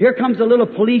 here comes a little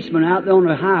policeman out there on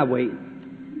the highway.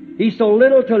 He's so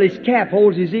little till his cap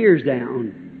holds his ears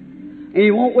down. And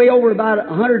he won't weigh over about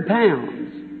 100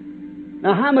 pounds.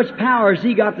 Now, how much power has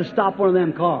he got to stop one of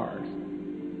them cars?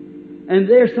 And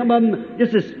there's some of them,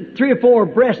 just as 3 or 4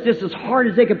 abreast, just as hard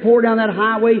as they could pour down that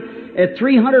highway at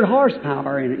 300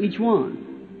 horsepower in each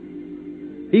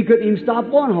one. He couldn't even stop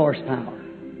 1 horsepower.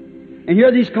 And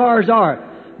here these cars are.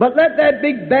 But let that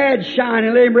big badge shine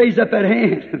and let him raise up that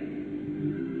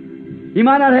hand. He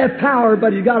might not have power,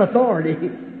 but he's got authority.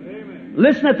 Amen.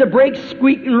 Listen at the brakes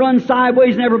squeak and run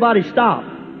sideways and everybody stop.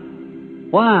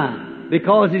 Why?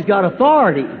 Because he's got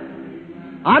authority.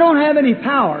 I don't have any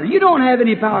power. You don't have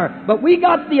any power. But we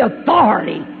got the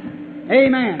authority.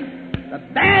 Amen. The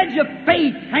badge of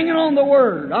faith hanging on the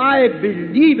Word. I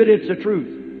believe it, it's the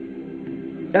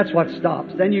truth. That's what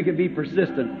stops. Then you can be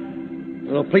persistent. A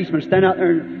little policeman stand out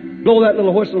there and blow that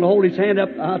little whistle and hold his hand up.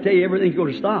 I'll tell you, everything's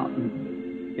going to stop.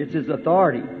 It's his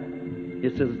authority.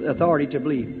 It's his authority to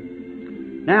believe.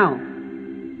 Now,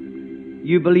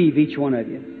 you believe, each one of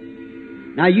you.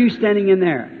 Now, you standing in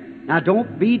there. Now,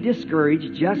 don't be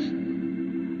discouraged. Just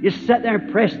sit there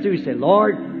and press through. Say,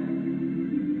 Lord,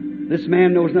 this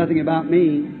man knows nothing about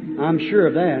me. I'm sure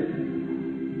of that.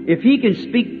 If he can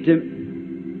speak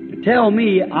to tell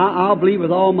me, I'll believe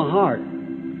with all my heart.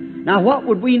 Now, what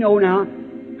would we know now?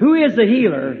 Who is the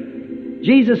healer?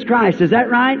 Jesus Christ. Is that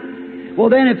right? Well,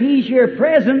 then, if He's here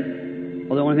present,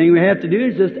 well, the only thing we have to do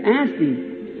is just ask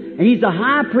Him. And He's the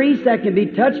high priest that can be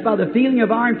touched by the feeling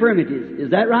of our infirmities.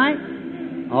 Is that right?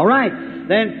 All right.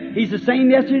 Then He's the same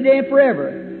yesterday and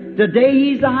forever. Today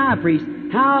He's the high priest.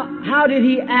 How did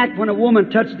He act when a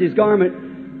woman touched His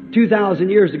garment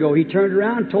 2,000 years ago? He turned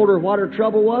around, told her what her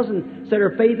trouble was, and said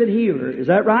her faith had healed her. Is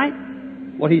that right?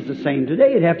 Well, He's the same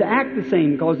today. He'd have to act the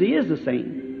same because He is the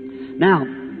same. Now,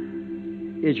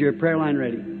 is your prayer line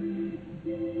ready?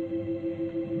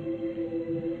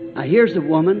 Now, here's a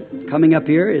woman coming up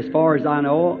here. As far as I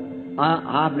know,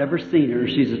 I've never seen her.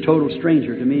 She's a total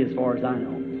stranger to me as far as I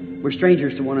know. We're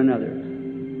strangers to one another.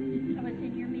 I was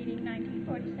in your meeting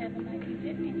 1947,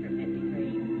 1950 through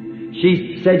 53.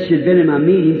 She said she'd been in my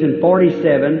meetings in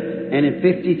 47 and in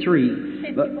 53.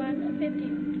 51,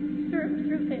 50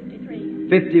 through 53.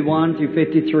 51 through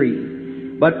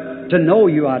 53. But to know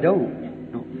you, I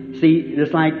don't. No. See,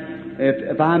 it's like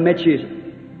if I met you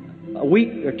a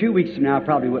week or 2 weeks from now, I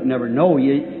probably would never know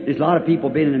you. There's a lot of people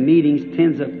been in the meetings,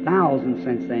 tens of thousands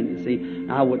since then, you see.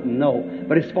 I wouldn't know.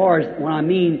 But as far as when I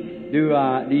mean,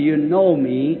 do you know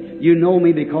me? You know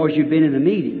me because you've been in the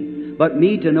meeting. But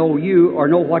me to know you or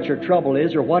know what your trouble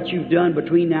is or what you've done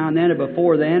between now and then or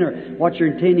before then or what you're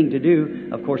intending to do,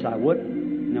 of course I wouldn't.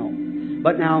 No.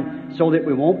 But now, so that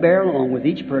we won't bear along with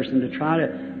each person to try to,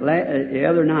 the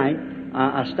other night,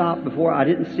 I stopped before. I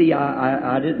didn't see.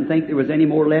 I didn't think there was any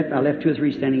more left. I left 2 or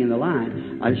 3 standing in the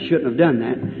line. I shouldn't have done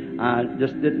that. I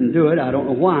just didn't do it. I don't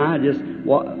know why.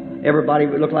 Everybody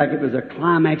would look like it was a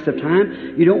climax of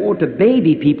time. You don't want to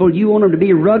baby people. You want them to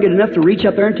be rugged enough to reach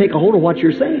up there and take a hold of what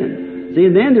you're saying. See,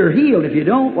 and then they're healed. If you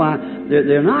don't, why,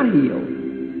 they're not healed.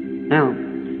 Now,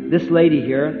 this lady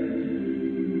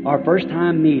here, our first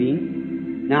time meeting.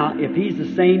 Now, if He's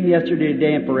the same yesterday,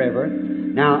 today, and forever.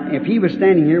 Now, if He was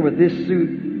standing here with this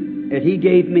suit that He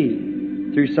gave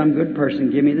me, through some good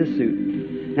person, give me this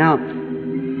suit. Now,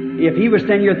 if He was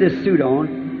standing here with this suit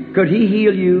on, could He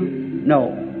heal you?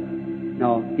 No.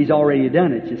 No, He's already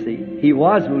done it, you see. He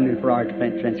was wounded for our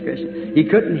transgression. He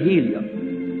couldn't heal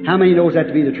you. How many knows that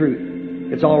to be the truth?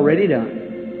 It's already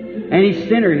done. Any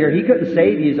sinner here, He couldn't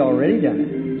save you. He's already done it.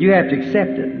 You have to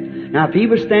accept it. Now, if He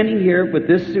was standing here with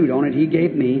this suit on it He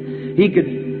gave me,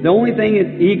 the only thing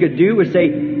that He could do was say,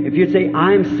 if you'd say,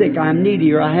 I'm sick, I'm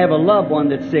needy, or I have a loved one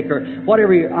that's sick, or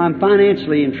whatever, I'm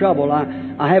financially in trouble,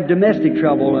 I have domestic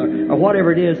trouble, or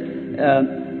whatever it is,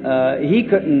 He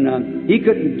couldn't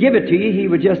give it to you. He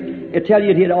would just tell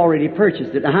you He had already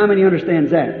purchased it. Now, how many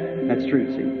understands that? That's true,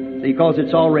 see, because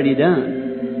it's already done.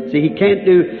 See, He can't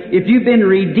do, if you've been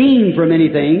redeemed from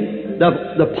anything,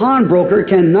 the pawnbroker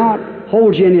cannot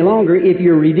hold you any longer if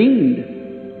you're redeemed.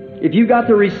 If you got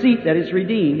the receipt that it's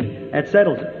redeemed, that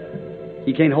settles it.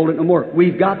 He can't hold it no more.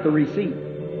 We've got the receipt. See?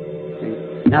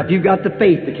 Now, if you've got the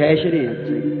faith to cash it in,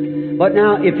 see? But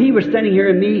now, if He was standing here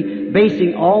and me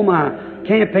basing all my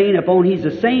campaign upon He's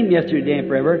the same yesterday and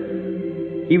forever,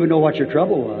 He would know what your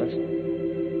trouble was.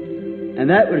 And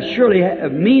that would surely,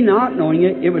 me not knowing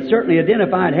it, it would certainly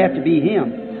identify it'd have to be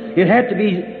Him. It'd have to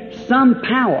be some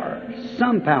power.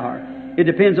 Some power. It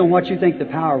depends on what you think the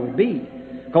power would be.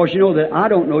 Because you know that I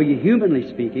don't know you humanly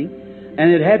speaking,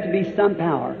 and it had to be some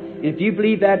power. If you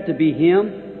believe that to be Him,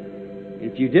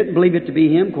 if you didn't believe it to be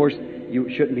Him, of course, you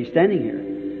shouldn't be standing here.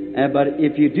 But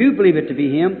if you do believe it to be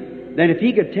Him, then if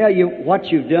He could tell you what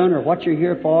you've done or what you're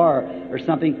here for or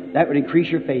something, that would increase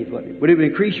your faith, wouldn't it? Would it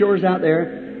increase yours out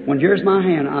there? When here's my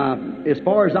hand, as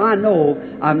far as I know,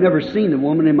 I've never seen the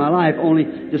woman in my life, only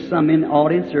just some in the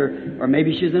audience or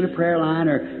maybe she's in a prayer line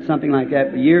or something like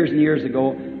that. But years and years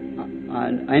ago,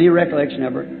 any recollection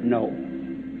of her? No.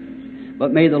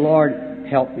 But may the Lord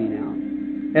help me now.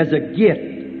 As a gift,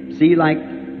 See, like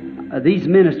these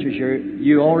ministers here,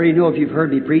 you already know if you've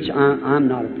heard me preach, I'm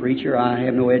not a preacher. I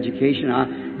have no education. I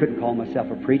couldn't call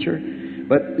myself a preacher.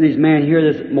 But these men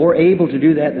here that's more able to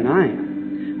do that than I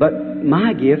am. But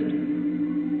my gift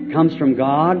comes from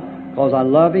God because I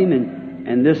love Him,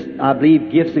 and this, I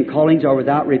believe, gifts and callings are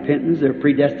without repentance. They're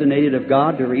predestinated of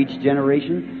God to each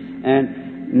generation.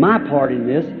 And my part in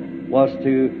this was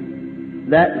to,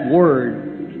 that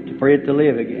Word, for it to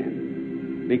live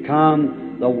again.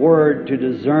 Become the Word to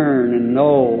discern and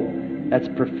know. That's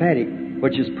prophetic,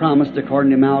 which is promised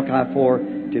according to Malachi 4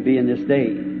 to be in this day.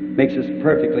 Makes us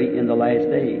perfectly in the last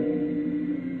day.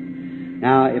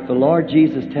 Now, if the Lord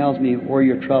Jesus tells me where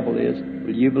your trouble is,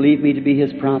 will you believe me to be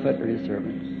His prophet or His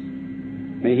servant?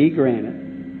 May He grant it.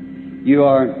 You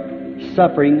are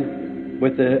suffering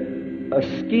with a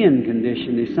skin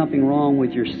condition. There's something wrong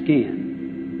with your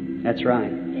skin. That's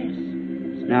right. Yes.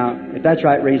 Now, if that's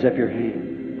right, raise up your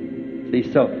hand. See,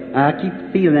 so I keep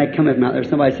feeling that coming from out there.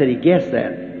 Somebody said he guessed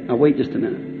that. Now, wait just a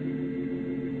minute.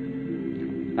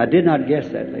 I did not guess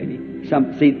that, lady.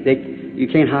 You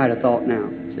can't hide a thought now.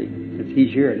 See, since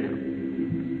he's here now.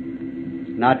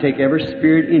 And I take every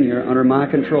spirit in here under my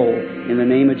control in the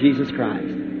name of Jesus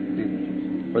Christ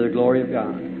for the glory of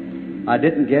God. I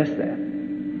didn't guess that.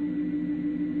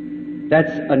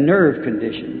 That's a nerve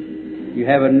condition. You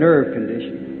have a nerve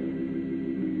condition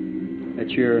that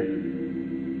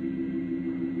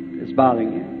it's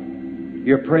bothering you.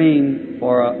 You're praying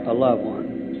for a loved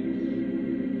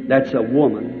one. That's a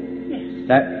woman. Yes.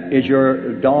 That is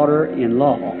your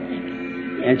daughter-in-law.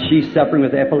 And she's suffering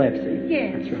with epilepsy.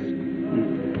 Yes. That's right.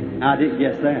 I didn't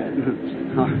guess that.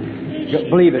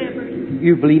 Believe it.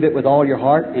 You believe it with all your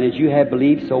heart, and as you have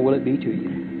believed, so will it be to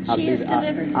you. She is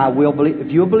delivered. I will believe.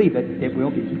 If you'll believe it, it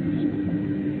will be.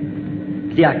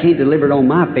 See, I can't deliver it on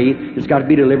my faith. It's got to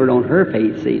be delivered on her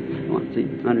faith. See,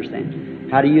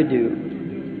 understand? How do you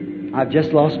do? I've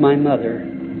just lost my mother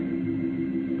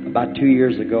about 2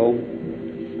 years ago,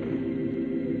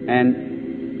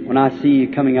 and when I see you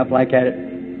coming up like that,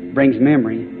 it brings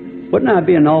memory. Wouldn't I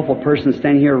be an awful person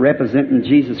standing here representing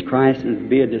Jesus Christ and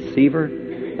be a deceiver?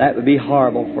 That would be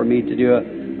horrible for me to do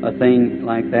a thing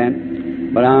like that.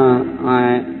 But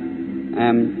I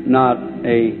am not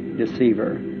a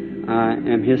deceiver. I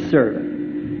am His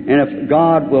servant. And if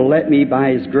God will let me,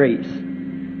 by His grace,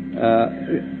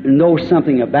 know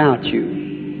something about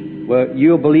you, well,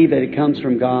 you'll believe that it comes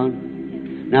from God.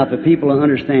 Now, if the people will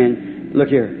understand, look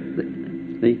here,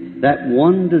 that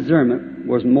one discernment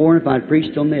was more if I'd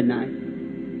preached till midnight.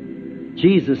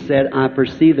 Jesus said, I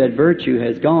perceive that virtue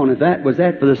has gone. If that was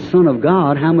that for the Son of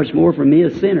God, how much more for me, a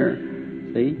sinner?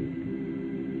 See?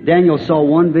 Daniel saw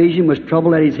one vision, was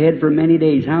troubled at his head for many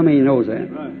days. How many knows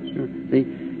that? Right. Sure. See?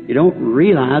 You don't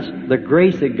realize the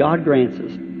grace that God grants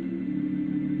us.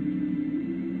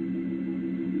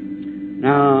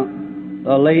 Now,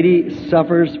 a lady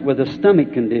suffers with a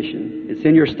stomach condition. It's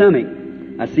in your stomach.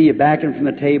 I see you backing from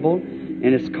the table,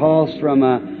 and it's caused from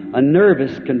a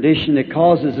nervous condition that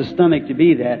causes the stomach to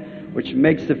be that, which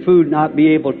makes the food not be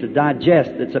able to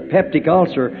digest. It's a peptic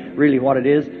ulcer, really what it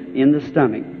is, in the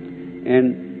stomach.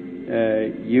 And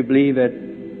you believe that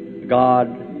God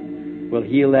will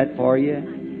heal that for you?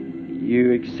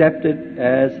 You accept it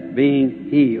as being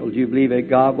healed. You believe that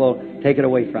God will take it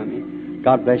away from you.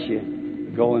 God bless you.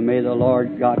 Go, and may the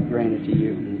Lord God grant it to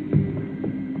you.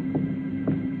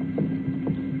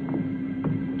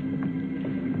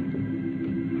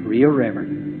 Real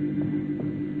Reverend.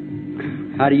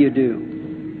 How do you do?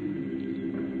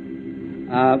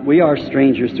 We are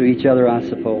strangers to each other, I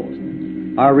suppose.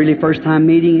 Our really first time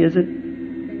meeting, is it?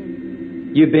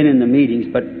 You've been in the meetings,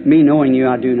 but me knowing you,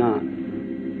 I do not.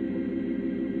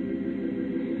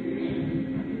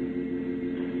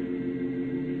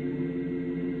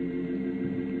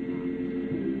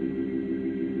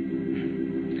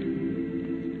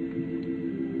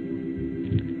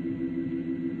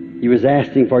 You was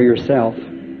asking for yourself.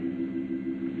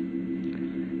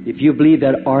 If you believe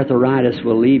that arthritis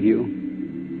will leave you,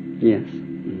 yes.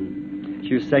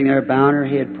 She was sitting there bowing her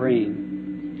head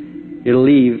praying. It'll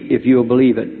leave if you'll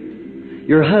believe it.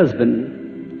 Your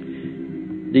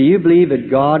husband, do you believe that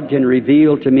God can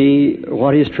reveal to me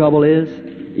what his trouble is?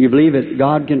 You believe that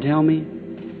God can tell me?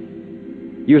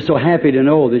 You're so happy to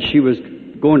know that she was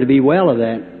going to be well of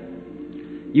that.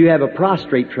 You have a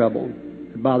prostrate trouble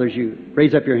that bothers you.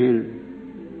 Raise up your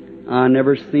hand. I've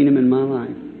never seen him in my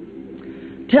life.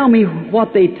 Tell me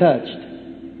what they touched.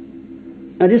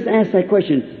 Now just ask that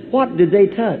question. What did they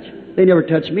touch? They never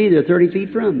touched me. They're 30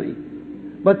 feet from me.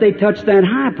 But they touched that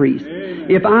high priest.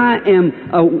 If I am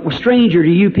a stranger to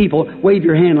you people, wave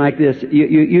your hand like this.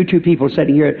 You two people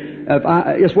sitting here,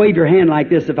 just wave your hand like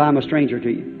this if I'm a stranger to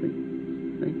you.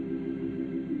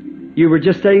 You were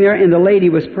just sitting there and the lady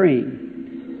was praying.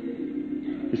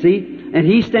 You see? And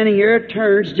he's standing here,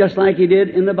 turns just like he did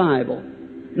in the Bible.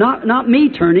 Not me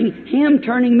turning, him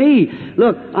turning me.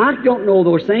 Look, I don't know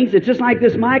those things. It's just like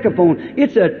this microphone.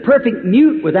 It's a perfect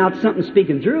mute without something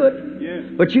speaking through it. Yes.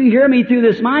 But you hear me through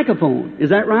this microphone. Is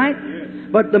that right? Yes.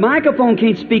 But the microphone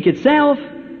can't speak itself.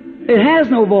 It has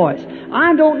no voice.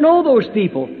 I don't know those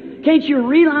people. Can't you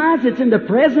realize it's in the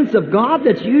presence of God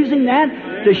that's using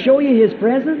that to show you His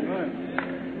presence?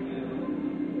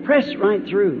 Press right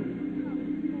through.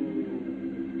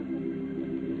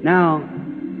 Now,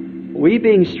 we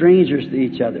being strangers to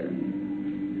each other.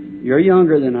 You're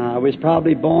younger than I was,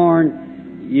 probably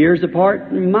born years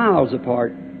apart and miles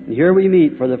apart. And here we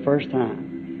meet for the first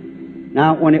time.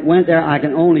 Now, when it went there, I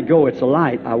can only go. It's a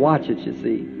light. I watch it, you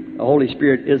see. The Holy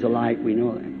Spirit is a light. We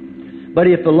know that. But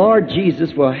if the Lord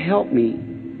Jesus will help me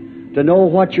to know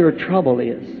what your trouble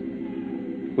is,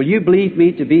 will you believe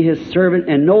me to be His servant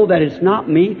and know that it's not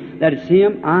me, that it's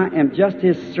Him? I am just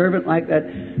His servant like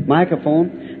that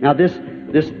microphone. Now, this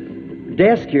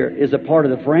desk here is a part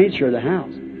of the furniture of the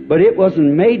house, but it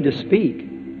wasn't made to speak.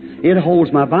 It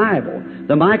holds my Bible.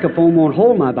 The microphone won't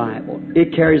hold my Bible.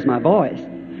 It carries my voice.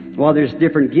 Well, there's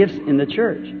different gifts in the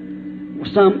church.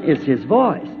 Some is His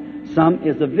voice. Some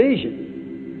is a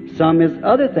vision. Some is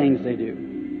other things they do.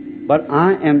 But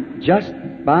I am just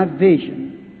by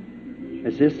vision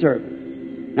as His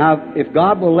servant. Now, if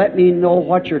God will let me know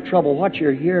what your trouble, what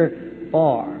you're here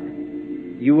for,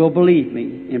 you will believe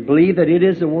me and believe that it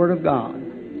is the Word of God.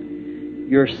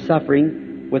 You're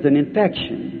suffering with an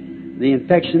infection. The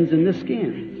infection's in the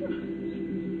skin.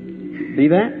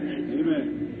 Believe that?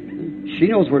 Amen. She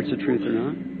knows whether it's the truth or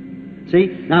not. See,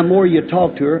 now more you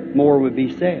talk to her, more would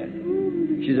be said.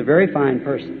 She's a very fine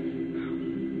person.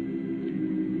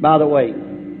 By the way,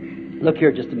 look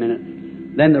here just a minute.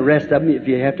 Then the rest of them, if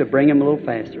you have to bring them a little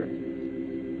faster.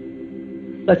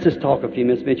 Let's just talk a few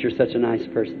minutes, Mitch. You're such a nice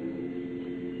person.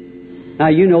 Now,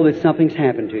 you know that something's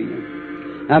happened to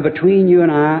you. Now, between you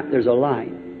and I, there's a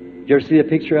light. Did you ever see a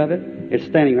picture of it? It's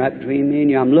standing right between me and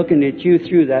you. I'm looking at you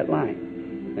through that light.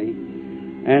 See?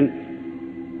 And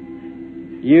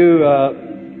you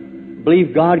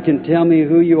believe God can tell me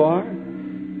who you are?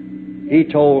 He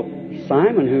told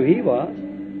Simon who he was.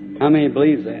 How many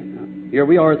believes that? Here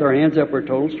we are with our hands up. We're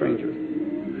total strangers.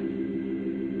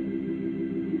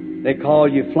 They call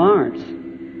you Florence.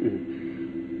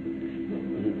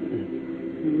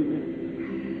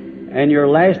 And your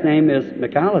last name is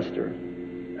McAllister.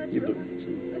 That's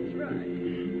right.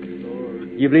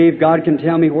 You believe God can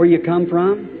tell me where you come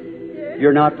from? Yes.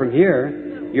 You're not from here.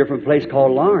 You're from a place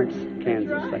called Lawrence,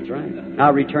 Kansas. That's right.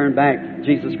 Now return back.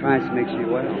 Jesus Christ makes you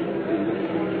well.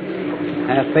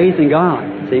 Have faith in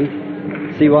God. See?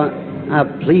 See what? Now,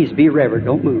 please be reverent.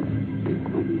 Don't move.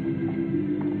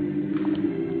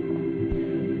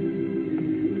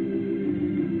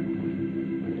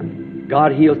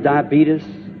 God heals diabetes.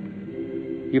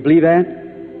 You believe that?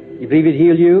 You believe it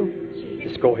healed you?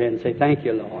 Just go ahead and say, thank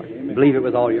you, Lord. Amen. Believe it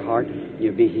with all your heart.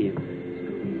 You'll be healed.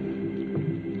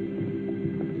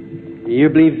 You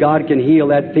believe God can heal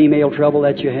that female trouble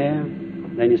that you have?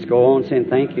 Then just go on saying,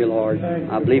 thank you, Lord.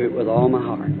 I believe it with all my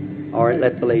heart. All right,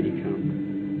 let the lady come.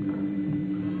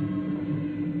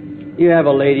 You have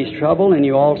a lady's trouble and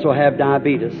you also have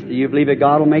diabetes. Do you believe that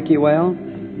God will make you well?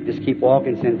 Just keep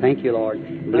walking saying, thank you, Lord.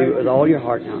 Believe it with all your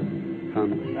heart now.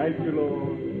 Come. Thank you,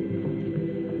 Lord.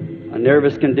 A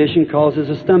nervous condition causes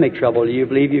a stomach trouble. Do you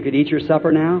believe you could eat your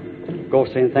supper now? Go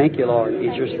saying, thank you, Lord.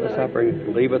 Eat your supper and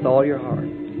believe with all your heart.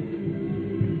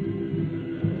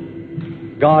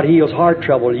 God heals heart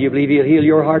trouble. Do you believe He'll heal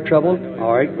your heart trouble?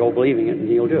 All right, go believing it and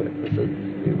He'll do it.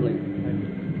 You believe it.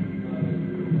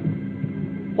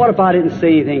 What if I didn't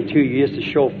say anything to you just to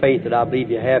show faith that I believe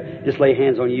you have? Just lay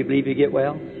hands on you. You believe you get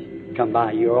well? Come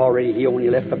by. You're already healed when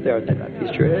you left up there at that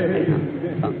Baptist church.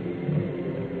 Come.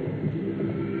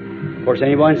 Of course,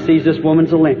 anyone sees this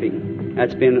woman's a limping.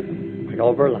 That's been like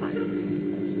all of her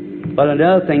life. But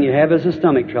another thing you have is the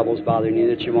stomach troubles bothering you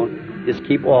that you won't. Just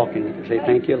keep walking. Say,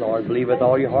 thank you, Lord. Believe with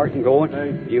all your heart and go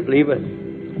on. You believe it.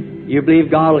 You believe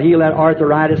God will heal that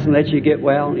arthritis and let you get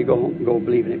well. You go home, go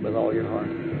believing it with all your heart.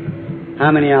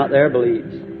 How many out there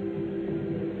believes?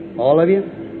 All of you?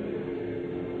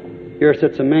 Here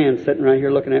sits a man sitting right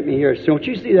here looking at me here. So don't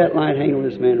you see that light hanging on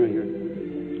this man right here?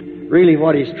 Really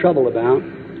what he's troubled about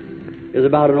is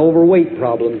about an overweight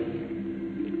problem.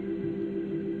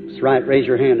 That's right. Raise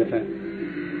your hand if that.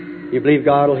 You believe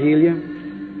God will heal you?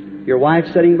 Your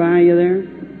wife sitting by you there?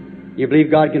 You believe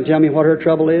God can tell me what her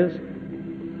trouble is?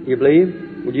 You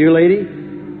believe? Would you, lady?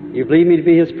 You believe me to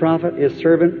be His prophet, His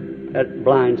servant? That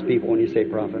blinds people when you say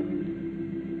prophet.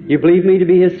 You believe me to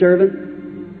be His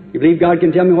servant? You believe God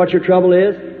can tell me what your trouble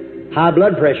is? High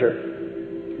blood pressure.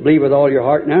 Believe with all your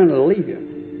heart now and it'll leave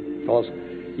you. Because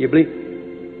you believe.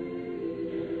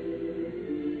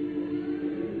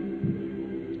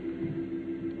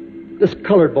 This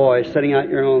colored boy sitting out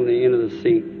here on the end of the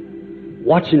seat,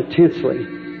 watch intensely.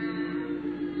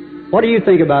 What do you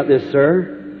think about this,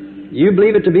 sir? You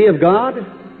believe it to be of God?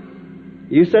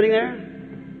 You sitting there?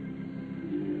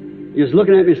 You're just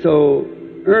looking at me so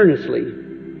earnestly.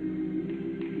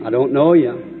 I don't know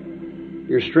you.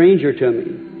 You're a stranger to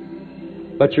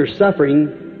me. But you're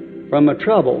suffering from a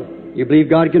trouble. You believe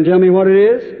God can tell me what it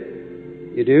is?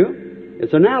 You do?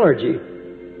 It's an allergy.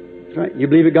 That's right. You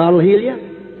believe that God will heal you?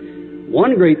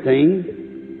 One great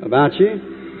thing about you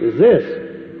is this.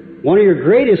 One of your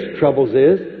greatest troubles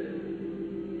is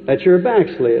that you're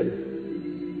backslid.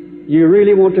 You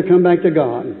really want to come back to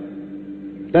God.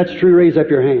 If that's true, raise up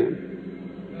your hand.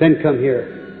 Then come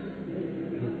here.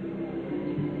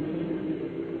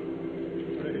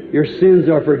 Your sins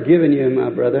are forgiven you, my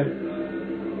brother.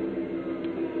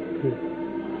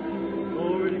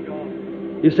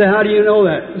 You say, how do you know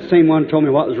that? The same one told me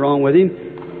what was wrong with him.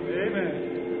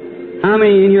 Amen. How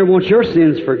many in here want your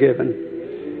sins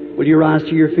forgiven? Will you rise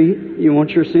to your feet? You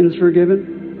want your sins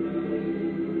forgiven?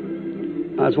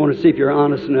 I just want to see if you're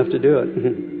honest enough to do it.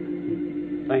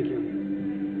 Thank you.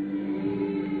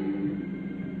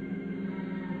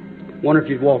 Wonder if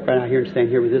you'd walk right out here and stand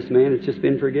here with this man that's just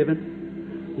been forgiven.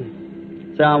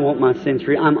 Say, I want my sins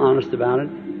free. I'm honest about it.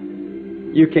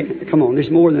 You can't. Come on,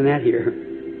 there's more than that here.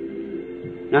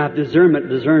 Now, if discernment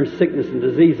discerns sickness and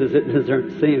diseases, it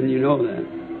discerns sin. You know that.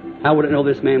 How would it know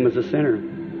this man was a sinner?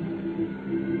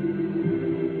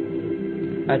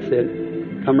 That's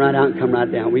it. Come right out and come right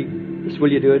down.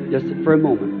 Will you do it just for a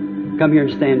moment? Come here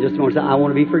and stand just a moment. Say, I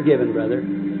want to be forgiven, brother.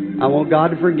 I want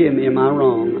God to forgive me. Am I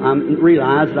wrong? I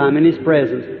realize that I'm in His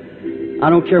presence. I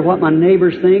don't care what my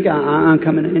neighbors think. I'm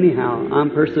coming anyhow.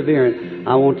 I'm perseverant.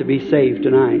 I want to be saved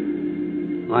tonight.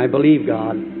 I believe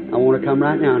God. I want to come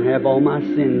right now and have all my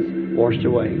sins washed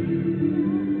away.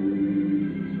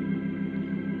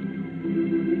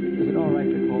 Is it all right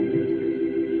to call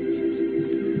ministers?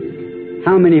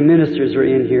 How many ministers are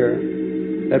in here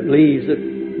that believes that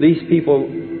these people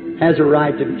has a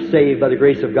right to be saved by the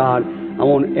grace of God? I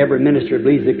want every minister that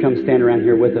believes to come stand around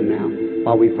here with them now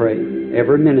while we pray.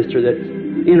 Every minister that's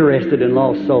interested in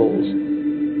lost souls.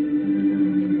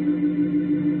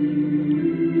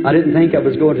 I didn't think I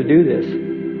was going to do this,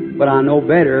 but I know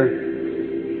better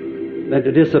than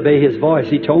to disobey His voice.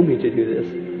 He told me to do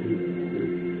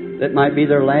this. That might be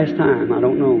their last time. I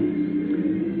don't know.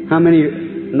 How many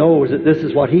knows that this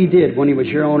is what He did when He was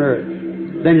here on earth?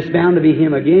 Then it's bound to be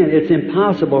Him again. It's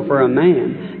impossible for a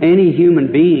man, any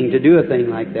human being, to do a thing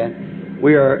like that.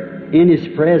 We are in His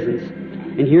presence.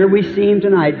 And here we see Him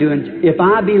tonight doing, if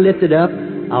I be lifted up,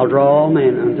 I'll draw all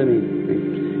men unto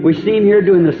me. We see Him here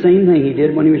doing the same thing He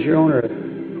did when He was here on earth.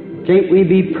 Can't we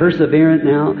be perseverant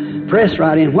now? Press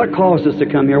right in. What caused us to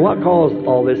come here? What caused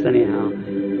all this anyhow?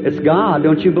 It's God.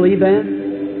 Don't you believe that?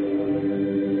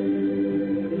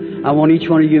 I want each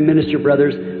one of you minister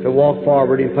brothers to walk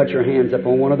forward and put your hands up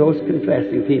on one of those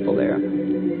confessing people there.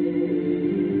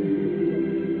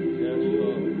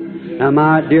 Now,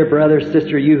 my dear brother,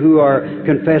 sister, you who are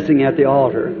confessing at the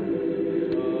altar,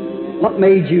 what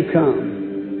made you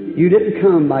come? You didn't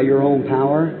come by your own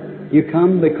power. You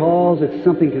come because it's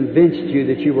something convinced you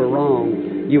that you were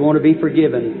wrong. You want to be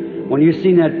forgiven. When you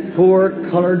seen that poor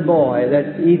colored boy,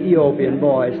 that Ethiopian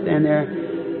boy, stand there,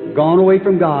 gone away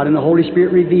from God, and the Holy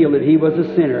Spirit revealed that he was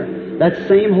a sinner, that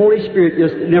same Holy Spirit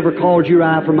just never called you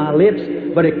out from my lips,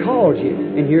 but it called you.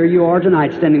 And here you are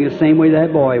tonight, standing the same way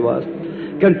that boy was.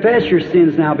 Confess your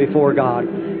sins now before God.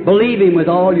 Believe Him with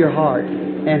all your heart,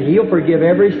 and He'll forgive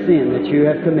every sin that you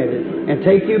have committed and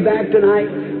take you back tonight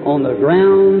on the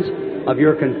grounds of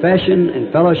your confession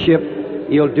and fellowship.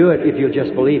 He'll do it if you'll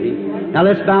just believe Him. Now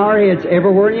let's bow our heads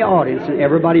everywhere in the audience and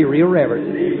everybody real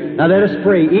reverent. Now let us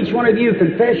pray. Each one of you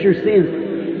confess your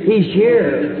sins. He's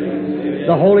here.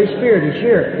 The Holy Spirit is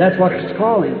here. That's what it's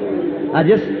calling. Now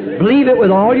just believe it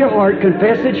with all your heart.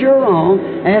 Confess that you're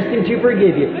wrong. Ask Him to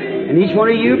forgive you. And each one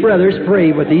of you brothers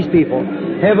pray with these people.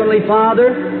 Heavenly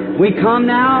Father, we come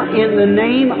now in the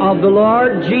name of the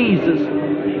Lord Jesus,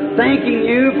 thanking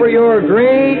You for Your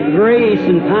great grace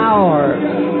and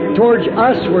power towards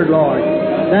usward, Lord,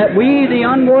 that we, the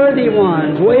unworthy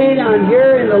ones, way down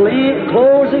here in the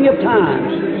closing of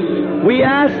times, We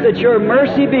ask that your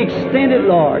mercy be extended,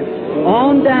 Lord,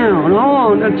 on down,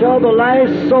 on, until the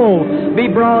last soul be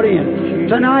brought in.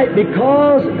 Tonight,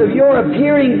 because of your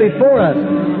appearing before us,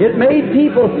 it made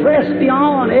people press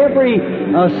beyond every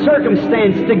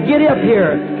circumstance to get up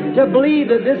here, to believe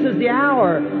that this is the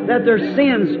hour that their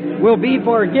sins will be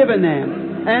forgiven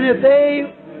them. And if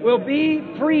they will be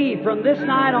free from this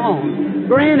night on,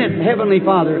 grant it, Heavenly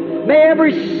Father. May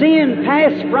every sin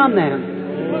pass from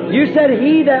them. You said,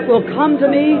 he that will come to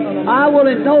me, I will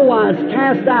in no wise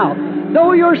cast out.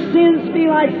 Though your sins be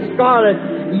like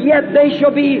scarlet, yet they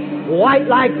shall be white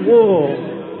like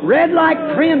wool. Red like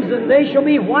crimson, they shall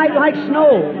be white like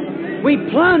snow. We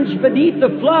plunge beneath the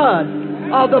flood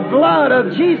of the blood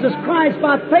of Jesus Christ.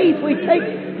 By faith we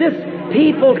take this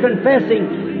people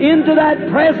confessing into that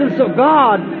presence of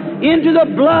God, into the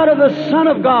blood of the Son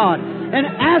of God, and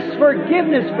ask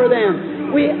forgiveness for them.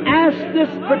 We ask this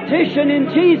petition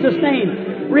in Jesus'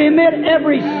 name. Remit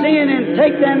every sin and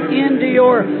take them into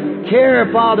your care,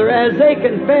 Father. As they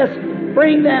confess,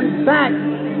 bring them back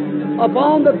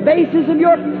upon the basis of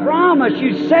your promise.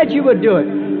 You said you would do it,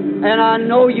 and I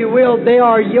know you will. They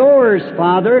are yours,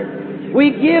 Father. We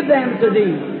give them to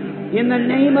Thee in the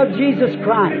name of Jesus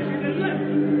Christ.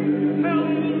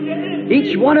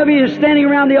 Each one of you is standing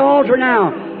around the altar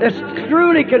now that's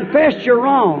truly confessed you're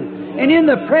wrong. And in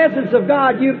the presence of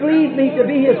God, you believe me to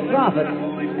be His prophet,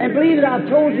 and believe that I've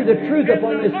told you the truth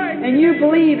upon this, and you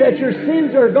believe that your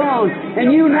sins are gone,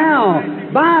 and you now,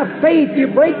 by faith, you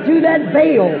break through that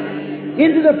veil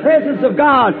into the presence of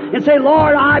God and say,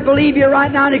 Lord, I believe you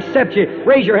right now and accept you.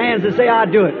 Raise your hands and say, I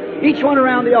do it. Each one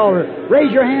around the altar,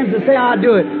 raise your hands and say, I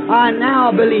do it. I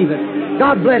now believe it.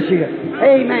 God bless you.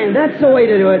 Amen. That's the way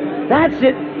to do it. That's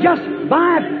it. Just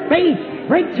by faith,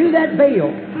 break through that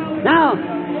veil. Now,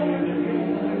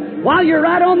 while you're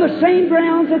right on the same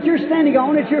grounds that you're standing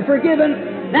on, that you're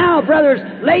forgiven, now, brothers,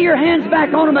 lay your hands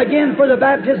back on them again for the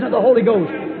baptism of the Holy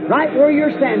Ghost. Right where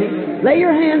you're standing, lay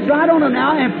your hands right on them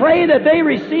now and pray that they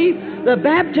receive the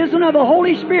baptism of the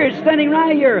Holy Spirit standing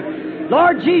right here.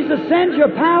 Lord Jesus, send your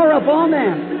power upon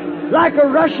them like a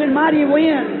rushing mighty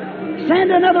wind.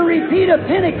 Send another repeat of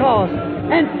Pentecost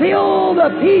and fill the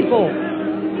people,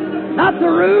 not the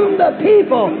room, the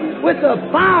people, with the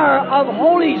fire of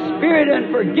Holy Spirit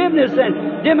and forgiveness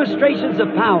and demonstrations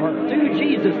of power. Through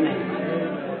Jesus' name.